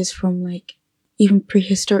references from like even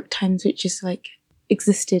prehistoric times, which is like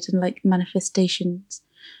existed, and like manifestations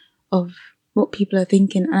of what people are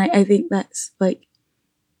thinking. And I think that's like,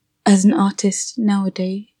 as an artist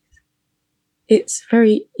nowadays, it's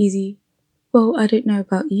very easy. Well, I don't know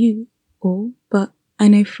about you all, but I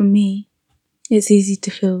know for me, it's easy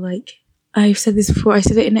to feel like, I've said this before, I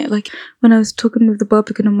said it in it, like when I was talking with the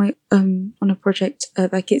Barbican on my, on a project,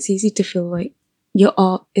 like it's easy to feel like your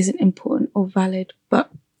art isn't important or valid.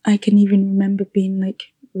 But I can even remember being like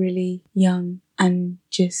really young and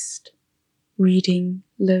just reading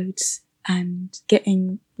loads and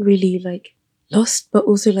getting really like lost, but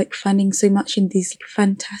also like finding so much in these like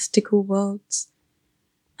fantastical worlds.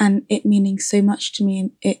 and it meaning so much to me,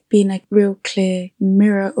 and it being like real clear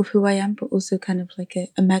mirror of who I am, but also kind of like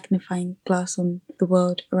a magnifying glass on the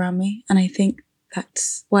world around me. And I think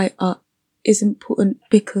that's why art is important,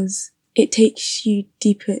 because it takes you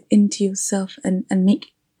deeper into yourself and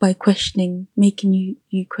by questioning, making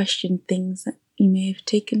you question things that you may have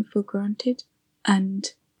taken for granted.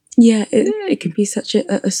 And yeah, it can be such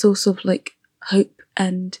a source of like hope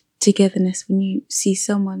and togetherness when you see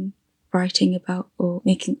someone writing about or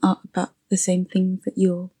making art about the same things that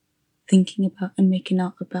you're thinking about and making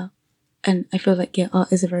art about. And I feel like, yeah,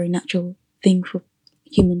 art is a very natural thing for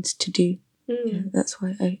humans to do. Yeah, that's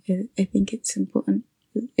why I think it's important.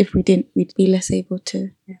 If we didn't, we'd be less able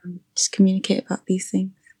to just communicate about these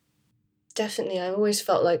things. Definitely. I've always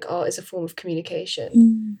felt like art is a form of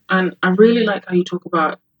communication. And I really like how you talk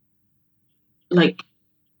about like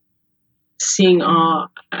seeing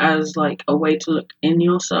art as like a way to look in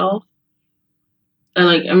yourself. And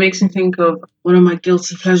like it makes me think of one of my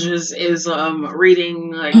guilty pleasures is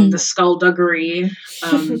reading like the Skullduggery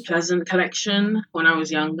Pleasant collection when I was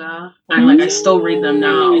younger, and like I still read them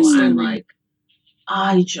now, and like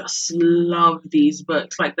I just love these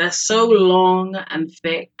books. Like they're so long and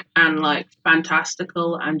thick and like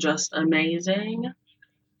fantastical and just amazing.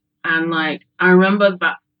 And like I remember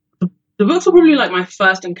that the books were probably like my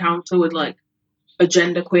first encounter with like a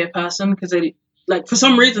genderqueer person, because they like for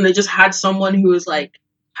some reason they just had someone who was like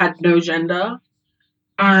had no gender,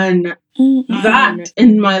 and that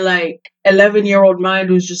in my like 11-year-old mind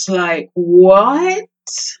was just like, what?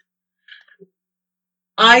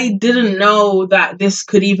 I didn't know that this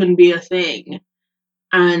could even be a thing.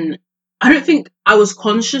 And I don't think I was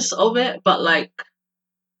conscious of it, but like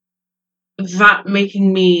that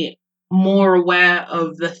making me more aware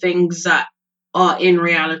of the things that are in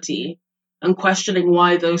reality and questioning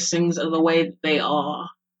why those things are the way that they are.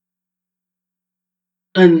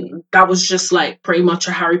 And that was just like pretty much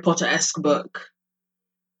a Harry Potter-esque book.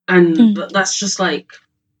 And that's just like,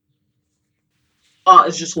 art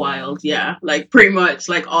is just wild. Yeah, like pretty much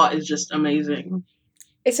like art is just amazing.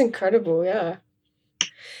 It's incredible. Yeah,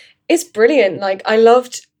 it's brilliant. Like I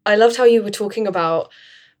loved how you were talking about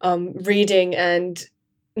reading, and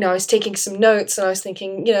I was taking some notes and I was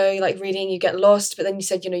thinking, like reading, you get lost, but then you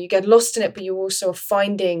said, you get lost in it, but you also are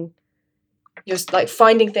finding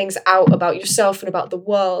things out about yourself and about the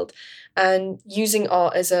world, and using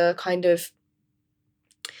art as a kind of,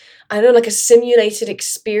 I don't know, like a simulated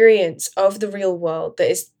experience of the real world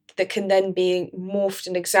that can then be morphed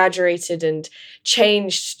and exaggerated and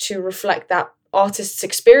changed to reflect that artist's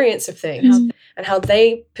experience of things and how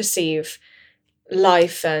they perceive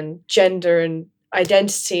life and gender and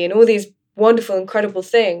identity and all these wonderful, incredible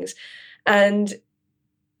things. And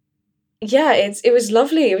yeah, it was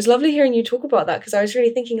lovely. It was lovely hearing you talk about that, because I was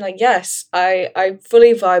really thinking like, yes, I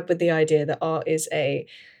fully vibe with the idea that art is a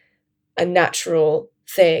natural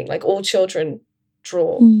thing. Like all children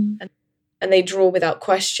draw and they draw without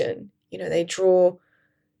question. They draw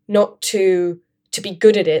not to be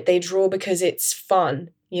good at it. They draw because it's fun.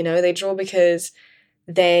 They draw because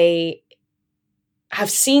they have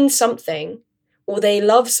seen something, or they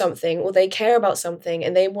love something, or they care about something,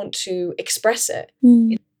 and they want to express it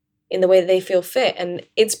in the way that they feel fit. And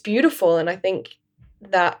it's beautiful. And I think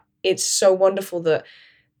that it's so wonderful that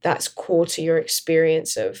that's core to your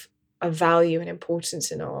experience of value and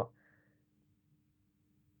importance in art.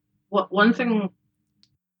 One thing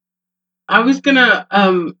I was gonna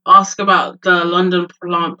ask about the London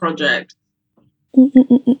Plant Project,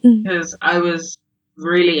 because I was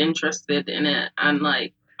really interested in it, and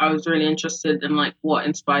like I was really interested in like what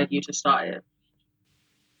inspired you to start it.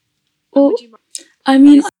 Well, I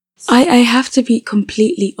mean, I have to be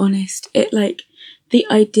completely honest. It like the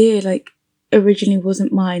idea like originally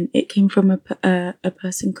wasn't mine. It came from a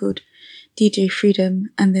person called DJ Freedom,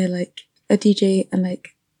 and they're like a DJ and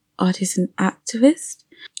like artist and activist.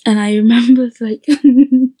 And I remember like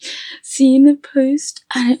seeing the post,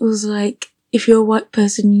 and it was like, if you're a white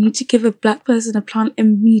person, you need to give a black person a plant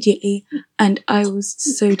immediately. And I was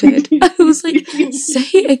so dead. I was like,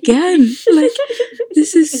 say it again. Like,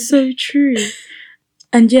 this is so true.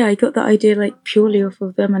 And yeah, I got the idea like purely off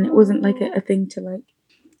of them, and it wasn't like a thing to like,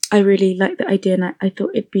 I really liked the idea, and I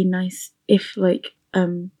thought it'd be nice if like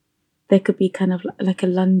there could be kind of like a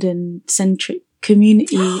London centric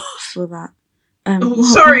community for that.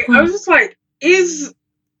 Sorry, I was just like, is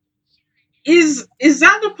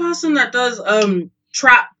that the person that does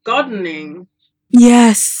trap gardening?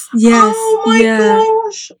 Yes. Oh my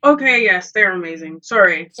gosh. Okay, yes, they're amazing.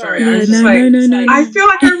 Sorry. Yeah, I was just no. I feel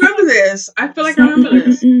like I remember this.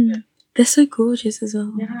 They're so gorgeous as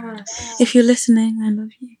well. Yes. If you're listening, I love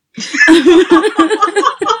you.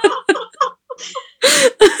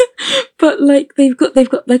 But like they've got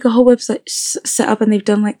like a whole website set up, and they've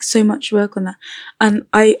done like so much work on that. And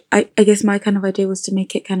I guess my kind of idea was to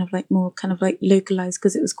make it kind of like more kind of like localized,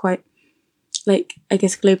 because it was quite like, I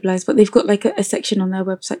guess, globalized. But they've got like a section on their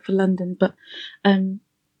website for London. But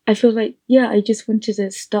I feel like, yeah, I just wanted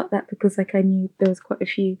to start that because like I knew there was quite a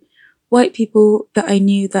few white people that I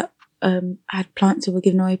knew that had plants or were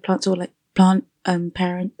giving away plants, or like plant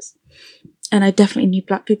parents. And I definitely knew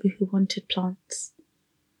black people who wanted plants.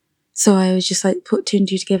 So I was just like put two and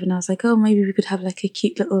two together, and I was like, oh, maybe we could have like a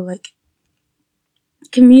cute little like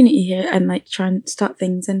community here and like try and start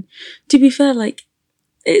things. And to be fair, like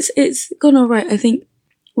it's gone all right. I think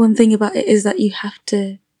one thing about it is that you have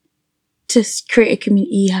to create a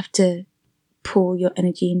community, you have to pour your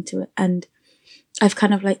energy into it. And I've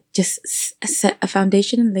kind of like just set a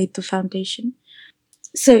foundation and laid the foundation.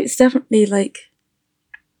 So it's definitely like,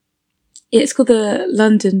 it's called the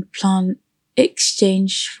London Plant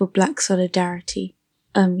Exchange for Black Solidarity.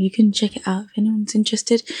 You can check it out if anyone's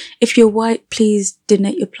interested. If you're white, please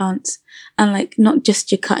donate your plants, and like not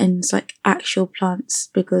just your cuttings, like actual plants,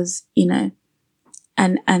 because you know,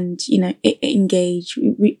 and you know, engage.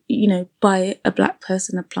 You know, buy a black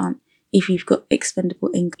person a plant if you've got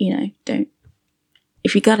expendable ink. You know, don't.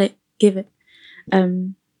 If you got it, give it.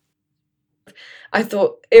 I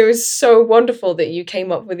thought it was so wonderful that you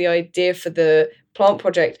came up with the idea for the plant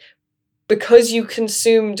project because you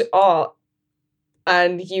consumed art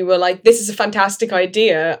and you were like, this is a fantastic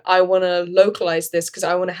idea. I want to localize this because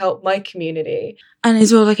I want to help my community. And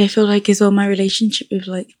as well, like, I feel like as well, my relationship with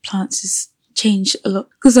like plants has changed a lot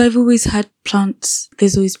because I've always had plants.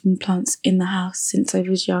 There's always been plants in the house since I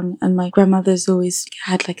was young, and my grandmother's always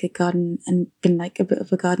had like a garden and been like a bit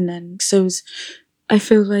of a gardener. And so I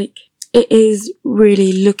feel like it is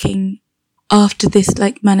really looking after this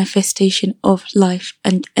like manifestation of life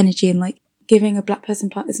and energy, and like giving a black person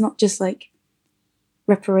plant. It's not just like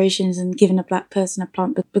reparations and giving a black person a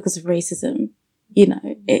plant because of racism. You know,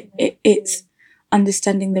 it's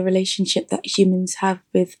understanding the relationship that humans have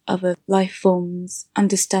with other life forms,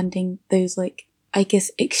 understanding those like, I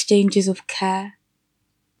guess, exchanges of care.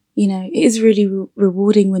 You know, it is really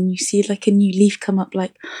rewarding when you see like a new leaf come up.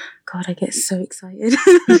 Like, God, I get so excited.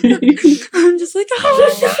 I'm just like, oh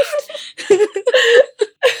my God.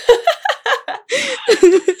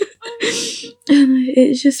 And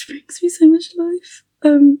it just brings me so much life.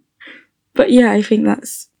 But yeah, I think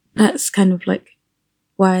that's kind of like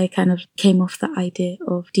why I kind of came off that idea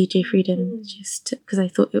of DJ Freedom, just because I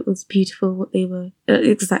thought it was beautiful what they were,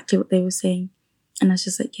 exactly what they were saying. And I was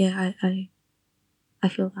just like, yeah, I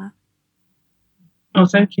feel that. Oh,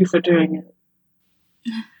 thank you for doing it.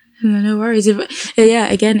 No worries.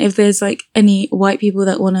 If there's like any white people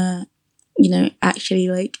that want to, you know, actually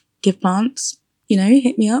like give plants, you know,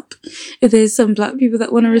 hit me up. If there's some black people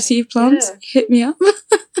that want to receive plants, hit me up.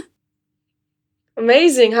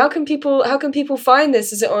 Amazing. How can people find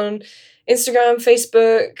this? Is it on Instagram,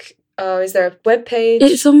 Facebook? Is there a webpage?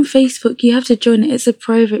 It's on Facebook. You have to join it. It's a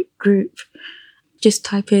private group. Just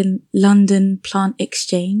type in London Plant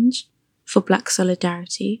Exchange for Black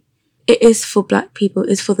Solidarity. It is for black people.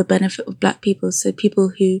 It's for the benefit of black people. So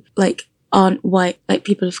people who like aren't white, like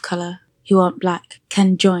people of colour who aren't black,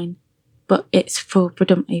 can join. But it's for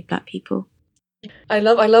predominantly black people. I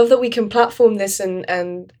love that we can platform this,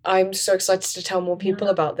 and I'm so excited to tell more people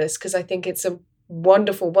about this because I think it's a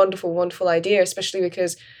wonderful, wonderful, wonderful idea, especially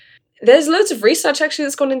because there's loads of research actually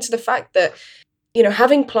that's gone into the fact that, you know,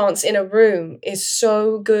 having plants in a room is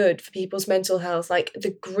so good for people's mental health. Like the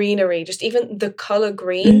greenery, just even the colour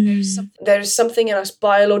green, there's something in us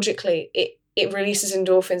biologically. It releases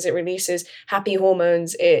endorphins, it releases happy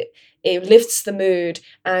hormones, it lifts the mood,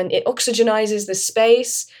 and it oxygenizes the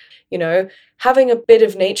space. You know, having a bit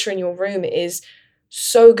of nature in your room is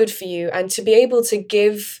so good for you. And to be able to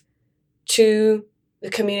give to the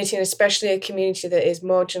community, and especially a community that is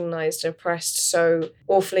marginalized and oppressed so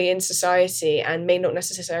awfully in society and may not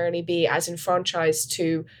necessarily be as enfranchised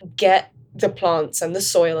to get the plants and the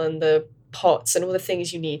soil and the pots and all the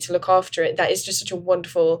things you need to look after it, that is just such a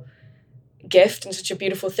wonderful gift and such a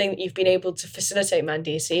beautiful thing that you've been able to facilitate,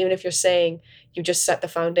 Mandy. So even if you're saying you just set the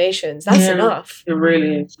foundations, that's enough. It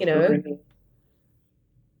really is. You know? Really.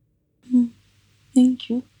 Thank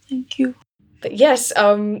you. But yes,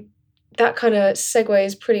 that kind of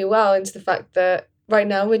segues pretty well into the fact that right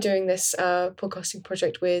now we're doing this podcasting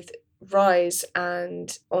project with Rise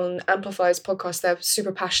and on Amplify's podcast, they're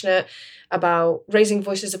super passionate about raising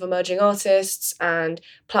voices of emerging artists and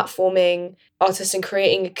platforming artists and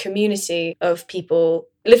creating a community of people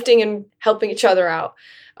lifting and helping each other out.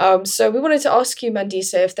 So we wanted to ask you,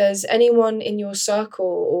 Mandisa, if there's anyone in your circle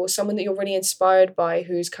or someone that you're really inspired by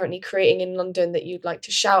who's currently creating in London that you'd like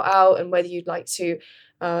to shout out, and whether you'd like to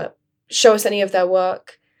show us any of their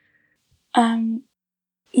work.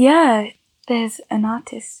 Yeah, there's an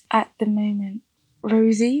artist at the moment,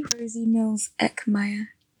 Rosie Mills Ekmeyer.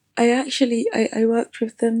 I worked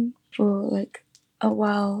with them for like a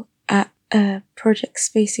while at a project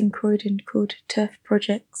space in Croydon called Turf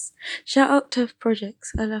Projects. Shout out Turf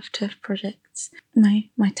Projects. I love Turf Projects. My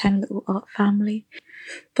tiny little art family.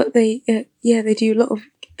 But they do a lot of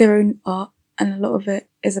their own art, and a lot of it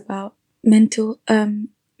is about mental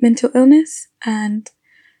illness and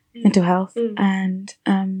mental health and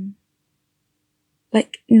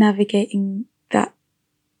like navigating that,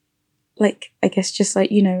 like I guess just like,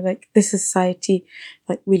 you know, like the society,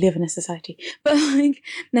 like we live in a society, but like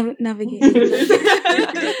navigating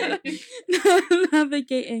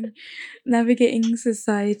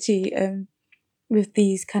society with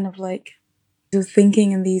these kind of like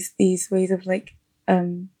thinking and these ways of like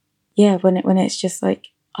when it's just like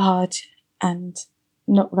hard and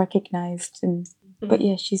not recognized. And but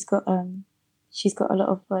yeah, she's got a lot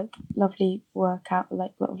of like lovely work out,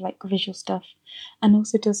 like a lot of like visual stuff, and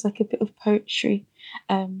also does like a bit of poetry.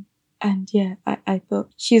 And yeah, I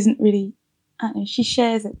thought she isn't really, I don't know, she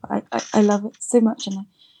shares it, but I love it so much, and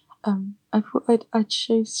I thought I'd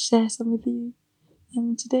share some with you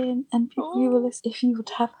today, and people who will listen, if you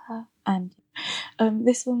would have her. And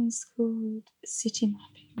this one's called City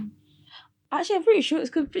Mapping. Actually, I'm pretty sure it's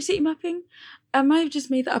called City Mapping. I might have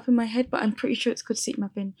just made that up in my head, but I'm pretty sure it's called City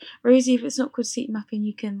Mapping. Rosie, if it's not called City Mapping,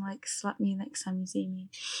 you can like slap me next time you see me.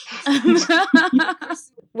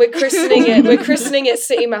 We're christening it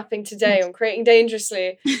City Mapping today on Creating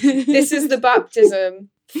Dangerously. This is the baptism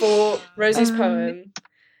for Rosie's poem.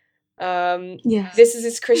 Yeah. This is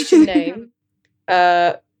its Christian name.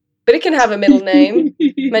 But it can have a middle name.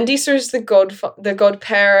 Mandisa is the god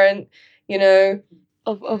parent, you know.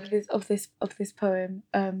 Of this poem.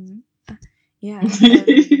 Bless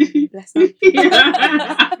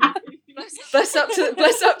up.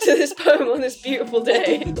 bless up to this poem on this beautiful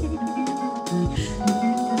day.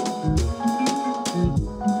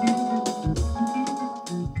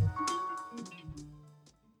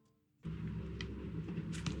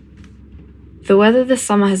 The weather this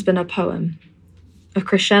summer has been a poem. A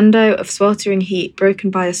crescendo of sweltering heat broken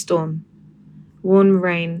by a storm. Warm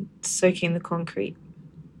rain soaking the concrete.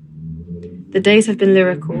 The days have been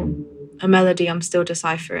lyrical, a melody I'm still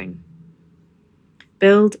deciphering.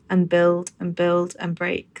 Build and build and build and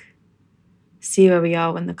break. See where we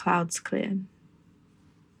are when the clouds clear.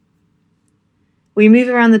 We move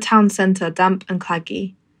around the town centre, damp and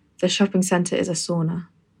claggy. The shopping centre is a sauna.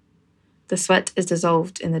 The sweat is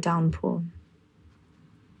dissolved in the downpour.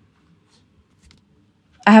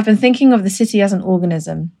 I have been thinking of the city as an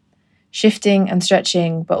organism, shifting and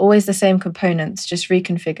stretching, but always the same components, just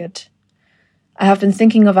reconfigured. I have been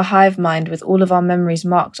thinking of a hive mind with all of our memories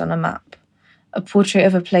marked on a map, a portrait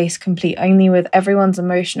of a place complete only with everyone's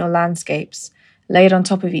emotional landscapes laid on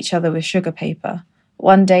top of each other with sugar paper.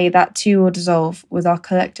 One day that too will dissolve with our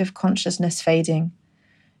collective consciousness fading,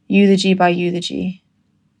 eulogy by eulogy.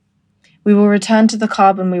 We will return to the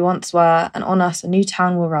carbon we once were, and on us a new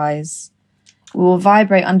town will rise. We will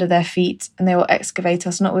vibrate under their feet, and they will excavate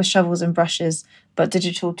us not with shovels and brushes, but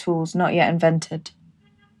digital tools not yet invented.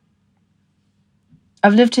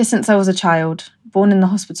 I've lived here since I was a child, born in the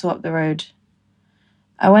hospital up the road.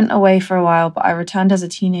 I went away for a while, but I returned as a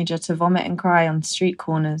teenager to vomit and cry on street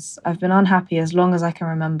corners. I've been unhappy as long as I can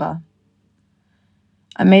remember.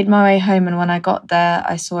 I made my way home, and when I got there,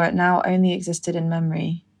 I saw it now only existed in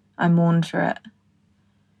memory. I mourned for it.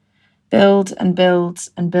 Build and build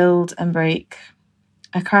and build and break.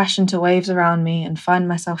 I crash into waves around me and find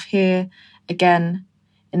myself here, again,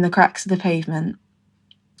 in the cracks of the pavement,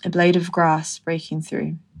 a blade of grass breaking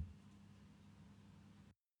through.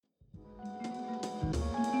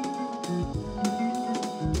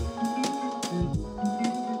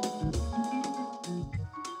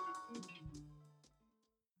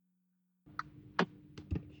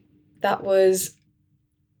 That was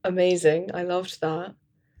amazing. I loved that.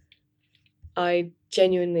 I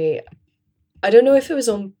don't know if it was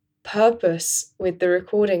on purpose with the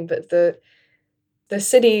recording, but the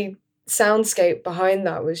city soundscape behind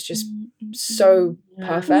that was just so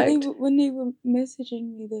perfect. When they were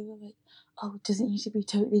messaging me, they were like, oh, doesn't need to be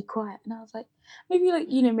totally quiet. And I was like, maybe like,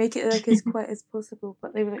 you know, make it like as quiet as possible.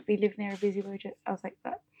 But they were like, they live near a busy road. I was like,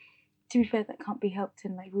 that, to be fair, that can't be helped.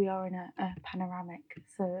 And like, we are in a panoramic.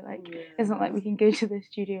 So like, it's not like we can go to the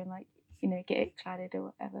studio and like, you know, get it cladded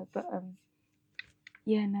or whatever. But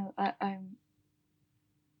yeah, no,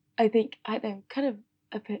 I think, I know, kind of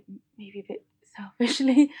a bit, maybe a bit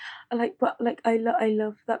selfishly, but I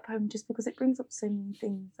love that poem just because it brings up so many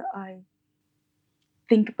things that I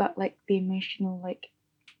think about, like the emotional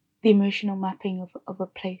mapping of a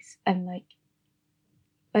place, and like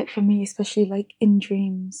for me, especially like in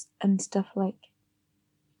dreams and stuff, like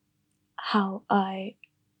how I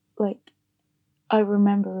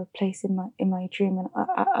remember a place in my dream, and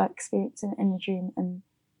I experience it in a dream, and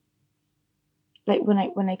like when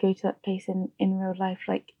I go to that place in real life,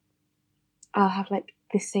 like I'll have like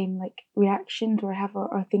the same like reactions, or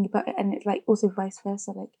I think about it, and it's like also vice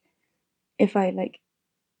versa. Like if I like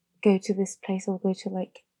go to this place, or go to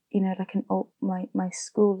like, you know, like an old my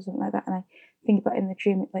school or something like that, and I think about it in the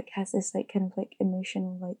dream, it like has this like kind of like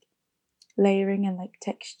emotional like layering and like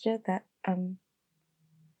texture that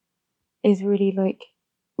is really like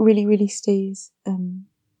really stays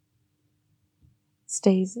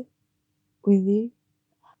with you.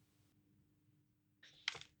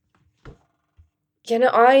 Yeah, no,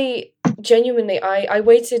 I genuinely, I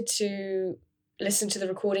waited to listen to the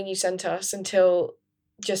recording you sent us until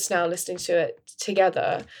just now, listening to it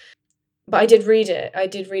together. But I did read it.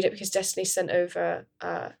 Because Destiny sent over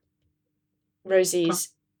Rosie's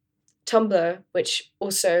Tumblr, which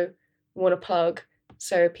also we want to plug,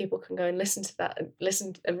 so people can go and listen to that, and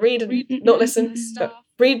listen and read, and not listen, but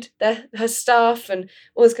read her stuff and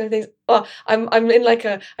all those kind of things. Oh, I'm in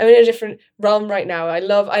a different realm right now. I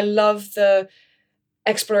love the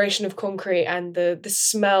exploration of concrete and the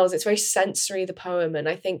smells. It's very sensory, the poem, and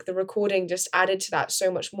I think the recording just added to that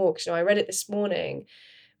so much more, because, you know, I read it this morning,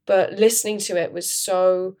 but listening to it was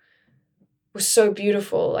so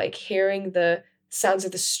beautiful, like hearing the sounds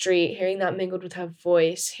of the street, hearing that mingled with her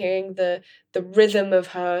voice, hearing the rhythm of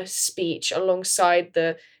her speech alongside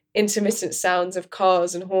the intermittent sounds of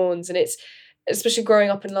cars and horns. And it's, especially growing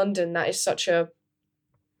up in London, that is such a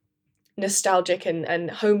nostalgic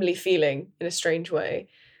and homely feeling in a strange way.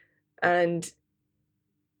 And,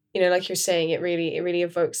 you know, like you're saying, it really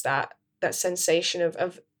evokes that sensation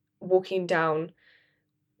of walking down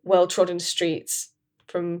well-trodden streets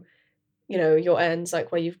from, you know, your ends,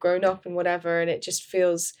 like where you've grown up and whatever, and it just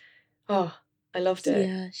feels, oh, I loved it.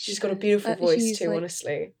 Yeah, she's got a beautiful voice too, like,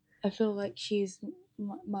 honestly. I feel like she's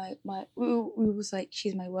my we was like,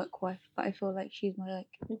 she's my work wife, but I feel like she's my like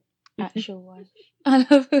actual wife. I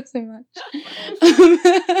love her so much.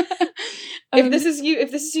 If this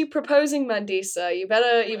is you proposing, Mandisa, you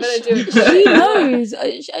better do it.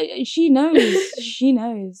 She knows. She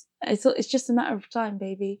knows. It's just a matter of time,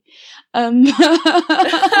 baby.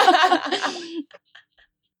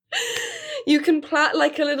 You can plait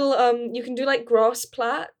like a little you can do like grass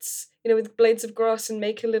plaits, you know, with blades of grass, and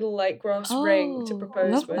make a little like grass ring to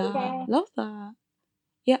propose with. Love that.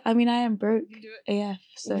 Yeah, I mean, I am broke AF,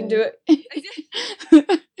 so you can do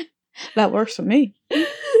it. That works for me.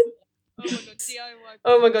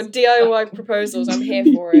 Oh my god, DIY proposals, I'm here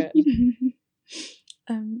for it.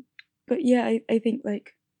 But yeah, I think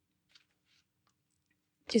like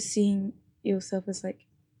just seeing yourself as like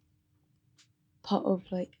part of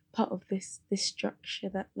this structure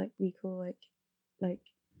that like we call like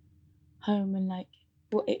home, and like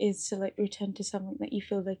what it is to like return to something that you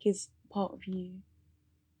feel like is part of you.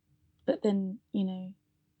 But then, you know,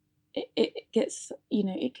 it gets, you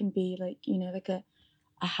know, it can be like, you know, like a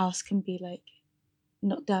house can be like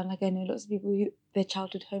knocked down. Like I know lots of people who their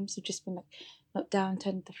childhood homes have just been like knocked down,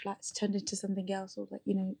 turned into flats, turned into something else, or like,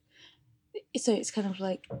 you know, so it's kind of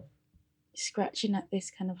like scratching at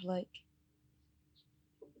this kind of like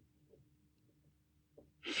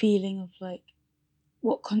feeling of like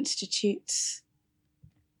what constitutes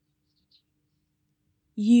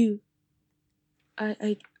you.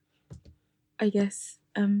 I guess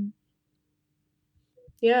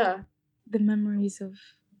yeah, the memories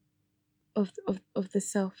of the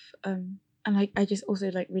self, and like I just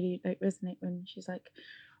also like really like resonate when she's like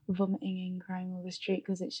vomiting and crying on the street,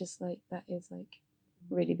 because it's just like that is like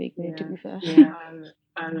really big mood, to be fair. Yeah,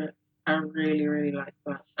 and I really like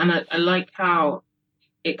that, and I like how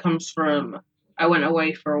it comes from, I went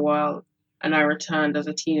away for a while and I returned as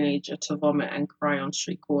a teenager to vomit and cry on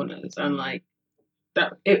street corners, and like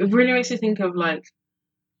that, it really makes you think of like,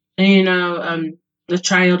 you know, the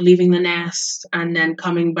child leaving the nest and then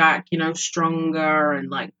coming back, you know, stronger and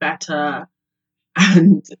like better,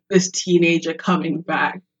 and this teenager coming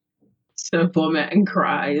back to vomit and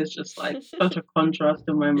cry is just like such a contrast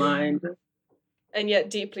in my mind. And yet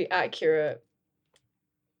deeply accurate.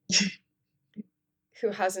 Who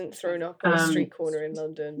hasn't thrown up on a street corner in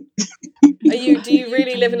London? Do you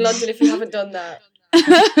really live in London if you haven't done that?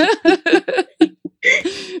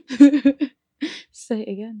 Say it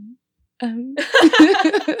again. Have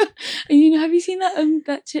you seen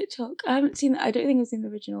that TikTok? I haven't seen that. I don't think I've seen the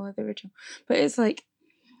original, but it's like,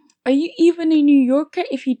 are you even a New Yorker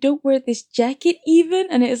if you don't wear this jacket even?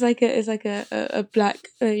 And it's like a black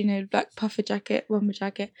black puffer jacket, bomber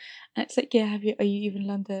jacket, and it's like, yeah, are you even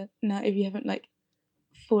London now if you haven't like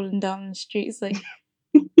fallen down the streets like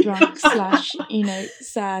drunk / sad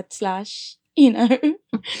 / it's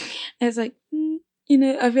like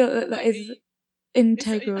I feel that is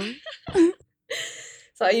integral.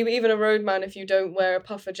 So are you even a roadman if you don't wear a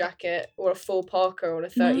puffer jacket or a full parka on a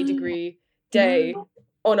 30-degree day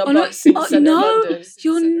on a bus in the centre of London?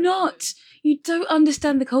 You're not. You don't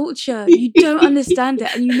understand the culture. You don't understand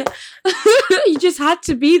it, and you just had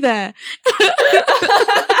to be there.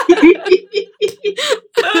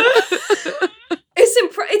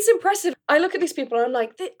 It's impressive. I look at these people and I'm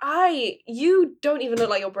like, you don't even look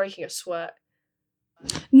like you're breaking a sweat.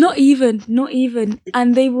 Not even,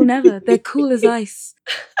 and they will never. They're cool as ice.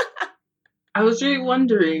 I was really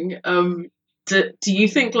wondering, do you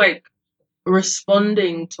think like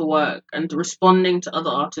responding to work and responding to other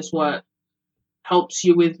artists' work helps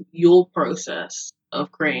you with your process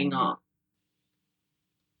of creating art?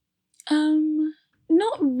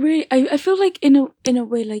 Not really. I feel like in a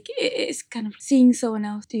way, like it's kind of seeing someone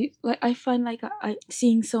else do. Like I find like I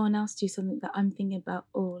seeing someone else do something that I'm thinking about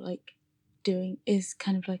or like doing is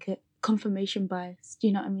kind of like a confirmation bias. Do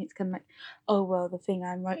you know what I mean? It's kind of like, oh well, the thing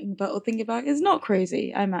I'm writing about or thinking about is not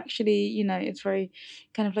crazy. I'm actually, it's very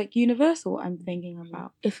kind of like universal what I'm thinking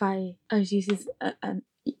about. If I was using this an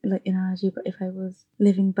like analogy, but if I was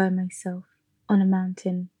living by myself on a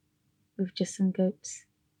mountain with just some goats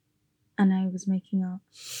and I was making art,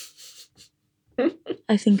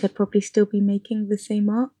 I think I'd probably still be making the same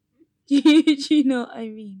art. Do you know what I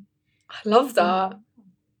mean? I love that.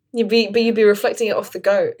 You'd be reflecting it off the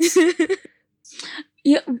goats.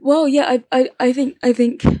 Yeah, well, yeah. I think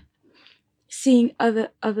seeing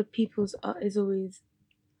other people's art is always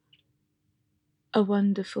a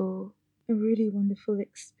really wonderful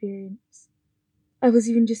experience. I was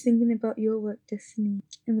even just thinking about your work, Destiny,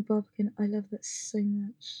 in the Barbican. I love that so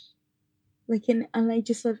much. And I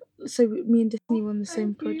just love. So me and Destiny were on the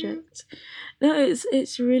same project. No,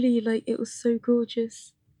 it's really like it was so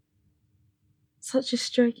gorgeous. Such a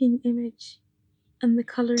striking image, and the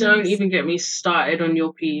coloring. Don't even get me started on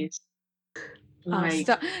your piece. Like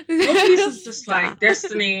your piece is just like,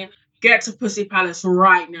 Destiny, get to Pussy Palace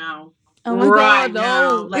right now. Oh my God, no.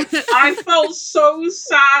 Now. Like I felt so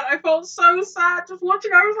sad. Just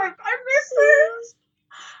watching. I was like,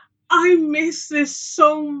 I miss this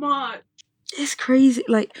so much. It's crazy.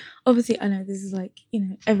 Like obviously, I know this is like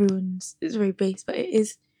everyone's is very base, but it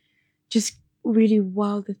is just really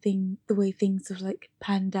wild the way things have like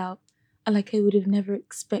panned out. And like I would have never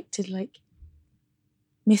expected like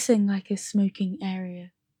missing like a smoking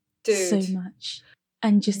area so much,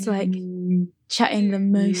 and just like chatting the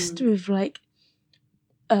most with like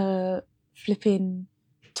flipping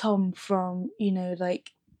Tom from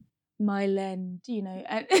like Mile End,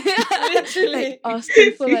 and like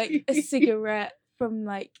asking for like a cigarette from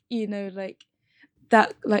like like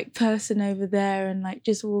that like person over there, and like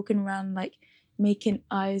just walking around like making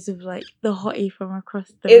eyes of like the hottie from across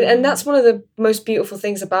the room. And that's one of the most beautiful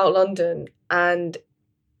things about London, and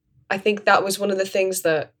I think that was one of the things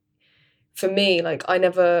that for me, like I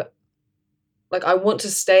never, like I want to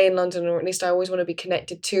stay in London, or at least I always want to be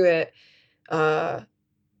connected to it, but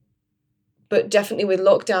definitely with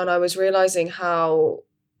lockdown I was realising how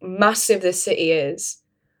massive this city is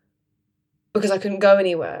because I couldn't go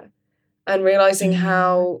anywhere, and realising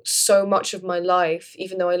how so much of my life,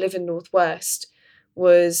 even though I live in Northwest,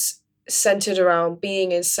 was centred around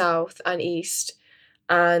being in South and East.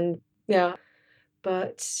 And yeah,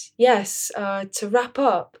 but yes, to wrap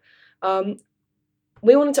up,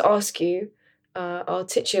 we wanted to ask you our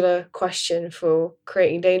titular question for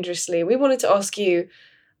Creating Dangerously. We wanted to ask you,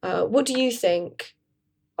 what do you think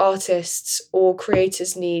artists or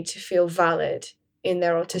creators need to feel valid in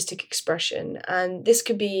their artistic expression? And this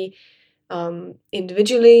could be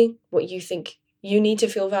individually, what you think you need to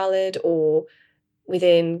feel valid, or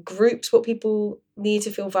within groups, what people need to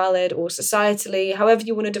feel valid, or societally, however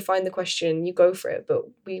you want to define the question, you go for it. But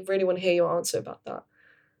we really want to hear your answer about that.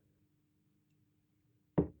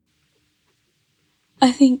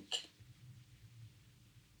 I think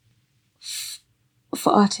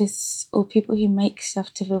for artists or people who make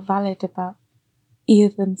stuff to feel valid about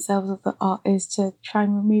either themselves or the art is to try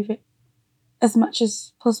and remove it as much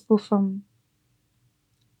as possible from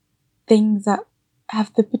things that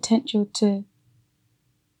have the potential to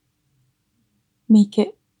make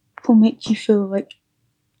it or make you feel like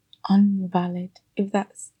unvalid, if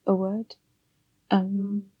that's a word.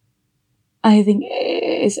 I think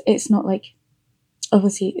it's not like,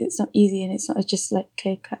 obviously it's not easy, and it's not just like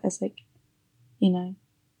clear cut as like, you know,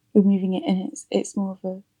 removing it, and it's more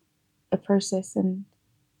of a process, and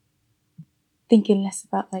thinking less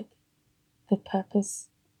about like the purpose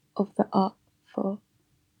of the art for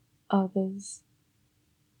others,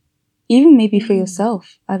 even maybe for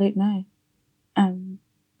yourself, I don't know, and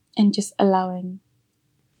just allowing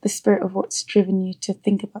the spirit of what's driven you to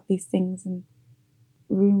think about these things and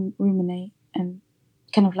ruminate, and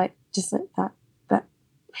kind of like just like that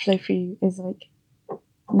flow for you is like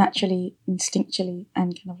naturally, instinctually,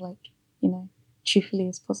 and kind of like, you know, truthfully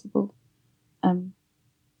as possible.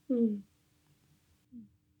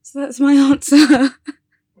 So that's my answer.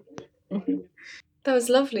 That was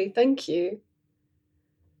lovely. Thank you.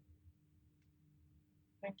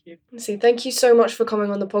 Thank you. See, thank you so much for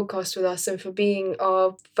coming on the podcast with us and for being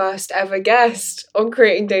our first ever guest on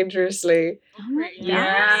Creating Dangerously.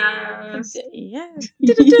 Yes. Yes.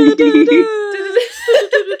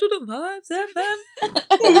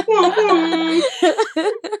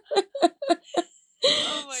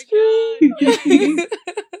 Oh my god.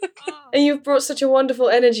 And you've brought such a wonderful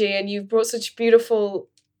energy, and you've brought such beautiful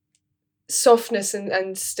softness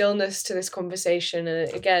and stillness to this conversation.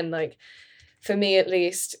 And again, like, for me at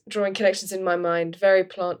least, drawing connections in my mind, very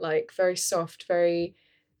plant-like, very soft, very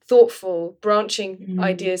thoughtful, branching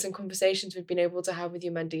ideas and conversations we've been able to have with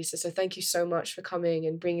you, Mandisa. So thank you so much for coming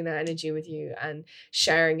and bringing that energy with you and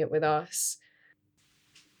sharing it with us.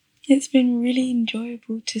 It's been really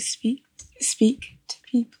enjoyable to speak to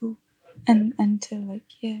people and to like,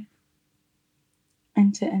 yeah,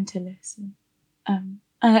 and to listen.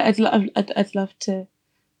 I'd love to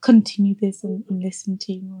continue this and listen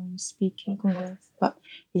to you more and speak and converse, but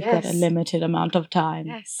we've got a limited amount of time.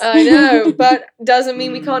 Yes. I know, but doesn't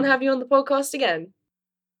mean we can't have you on the podcast again.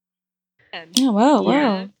 Oh,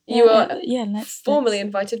 well. You are let's formally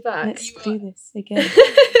invited back. Let's do this again.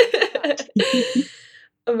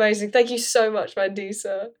 Amazing. Thank you so much,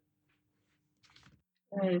 Mandisa.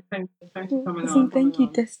 Hey, thanks for coming Awesome. on. Thank you,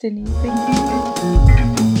 Destiny. Thank you.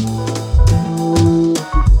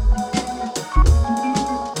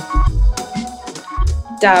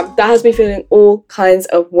 Damn, that has me feeling all kinds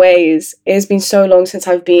of ways. It has been so long since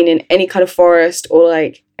I've been in any kind of forest or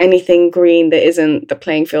like anything green that isn't the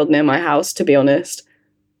playing field near my house, to be honest.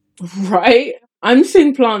 Right? I'm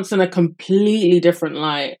seeing plants in a completely different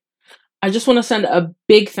light. I just want to send a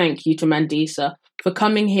big thank you to Mandisa for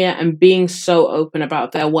coming here and being so open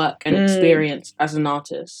about their work and experience as an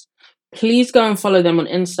artist. Please go and follow them on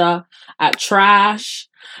Insta at Trash.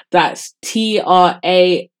 That's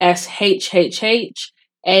TRASHHHASH.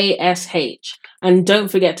 And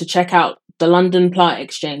don't forget to check out the London Plant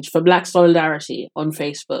Exchange for Black Solidarity on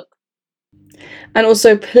Facebook. And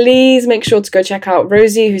also, please make sure to go check out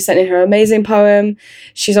Rosie, who sent in her amazing poem.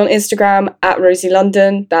 She's on Instagram at Rosie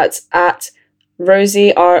London. That's at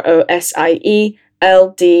Rosie, ROSIELDN.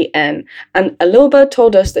 And Alilba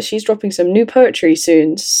told us that she's dropping some new poetry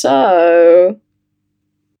soon. So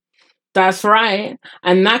that's right.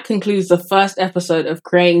 And that concludes the first episode of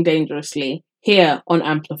Creating Dangerously here on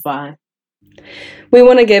Amplify. We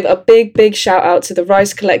want to give a big shout out to the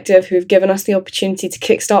Rise Collective, who've given us the opportunity to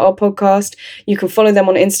kickstart our podcast. You can follow them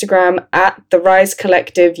on Instagram at the Rise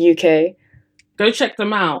Collective UK. Go check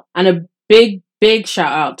them out. And a big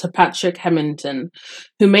shout out to Patrick Hemmington,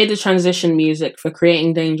 who made the transition music for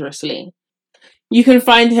Creating Dangerously. You can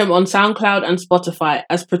find him on SoundCloud and Spotify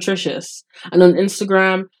as Patricius, and on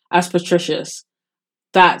Instagram as Patricius.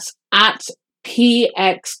 That's at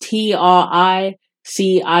PXTRICIUS.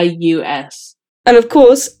 And of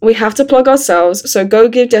course, we have to plug ourselves, so go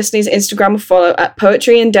give Destiny's Instagram a follow at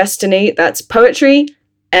Poetry and Destiny. That's Poetry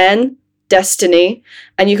and Destiny.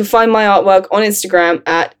 And you can find my artwork on Instagram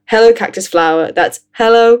at Hello Cactus Flower. That's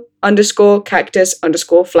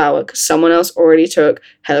hello_cactus_flower, because someone else already took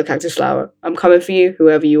Hello Cactus Flower. I'm coming for you,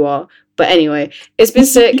 whoever you are. But anyway, it's been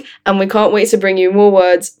sick, and we can't wait to bring you more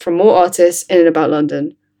words from more artists in and about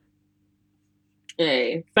London.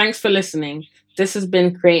 Yay. Thanks for listening. This has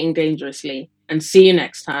been Creating Dangerously, and see you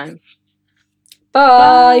next time.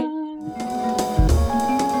 Bye.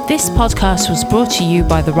 This podcast was brought to you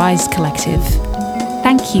by the Rise Collective.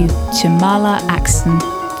 Thank you to Marla Axon,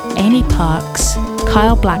 Amy Parks,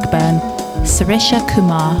 Kyle Blackburn, Sarisha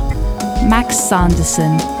Kumar, Max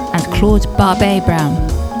Sanderson and Claude Barbet-Brown.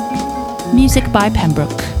 Music by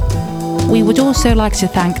Pembroke. We would also like to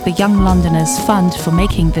thank the Young Londoners Fund for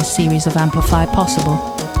making this series of Amplify possible.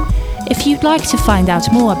 If you'd like to find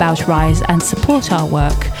out more about Rise and support our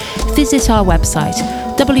work, visit our website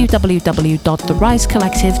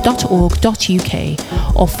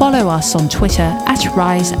www.therisecollective.org.uk or follow us on Twitter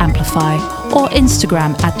 @RiseAmplify or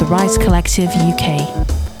Instagram @The Rise Collective UK.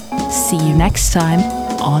 See you next time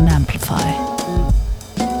on Amplify.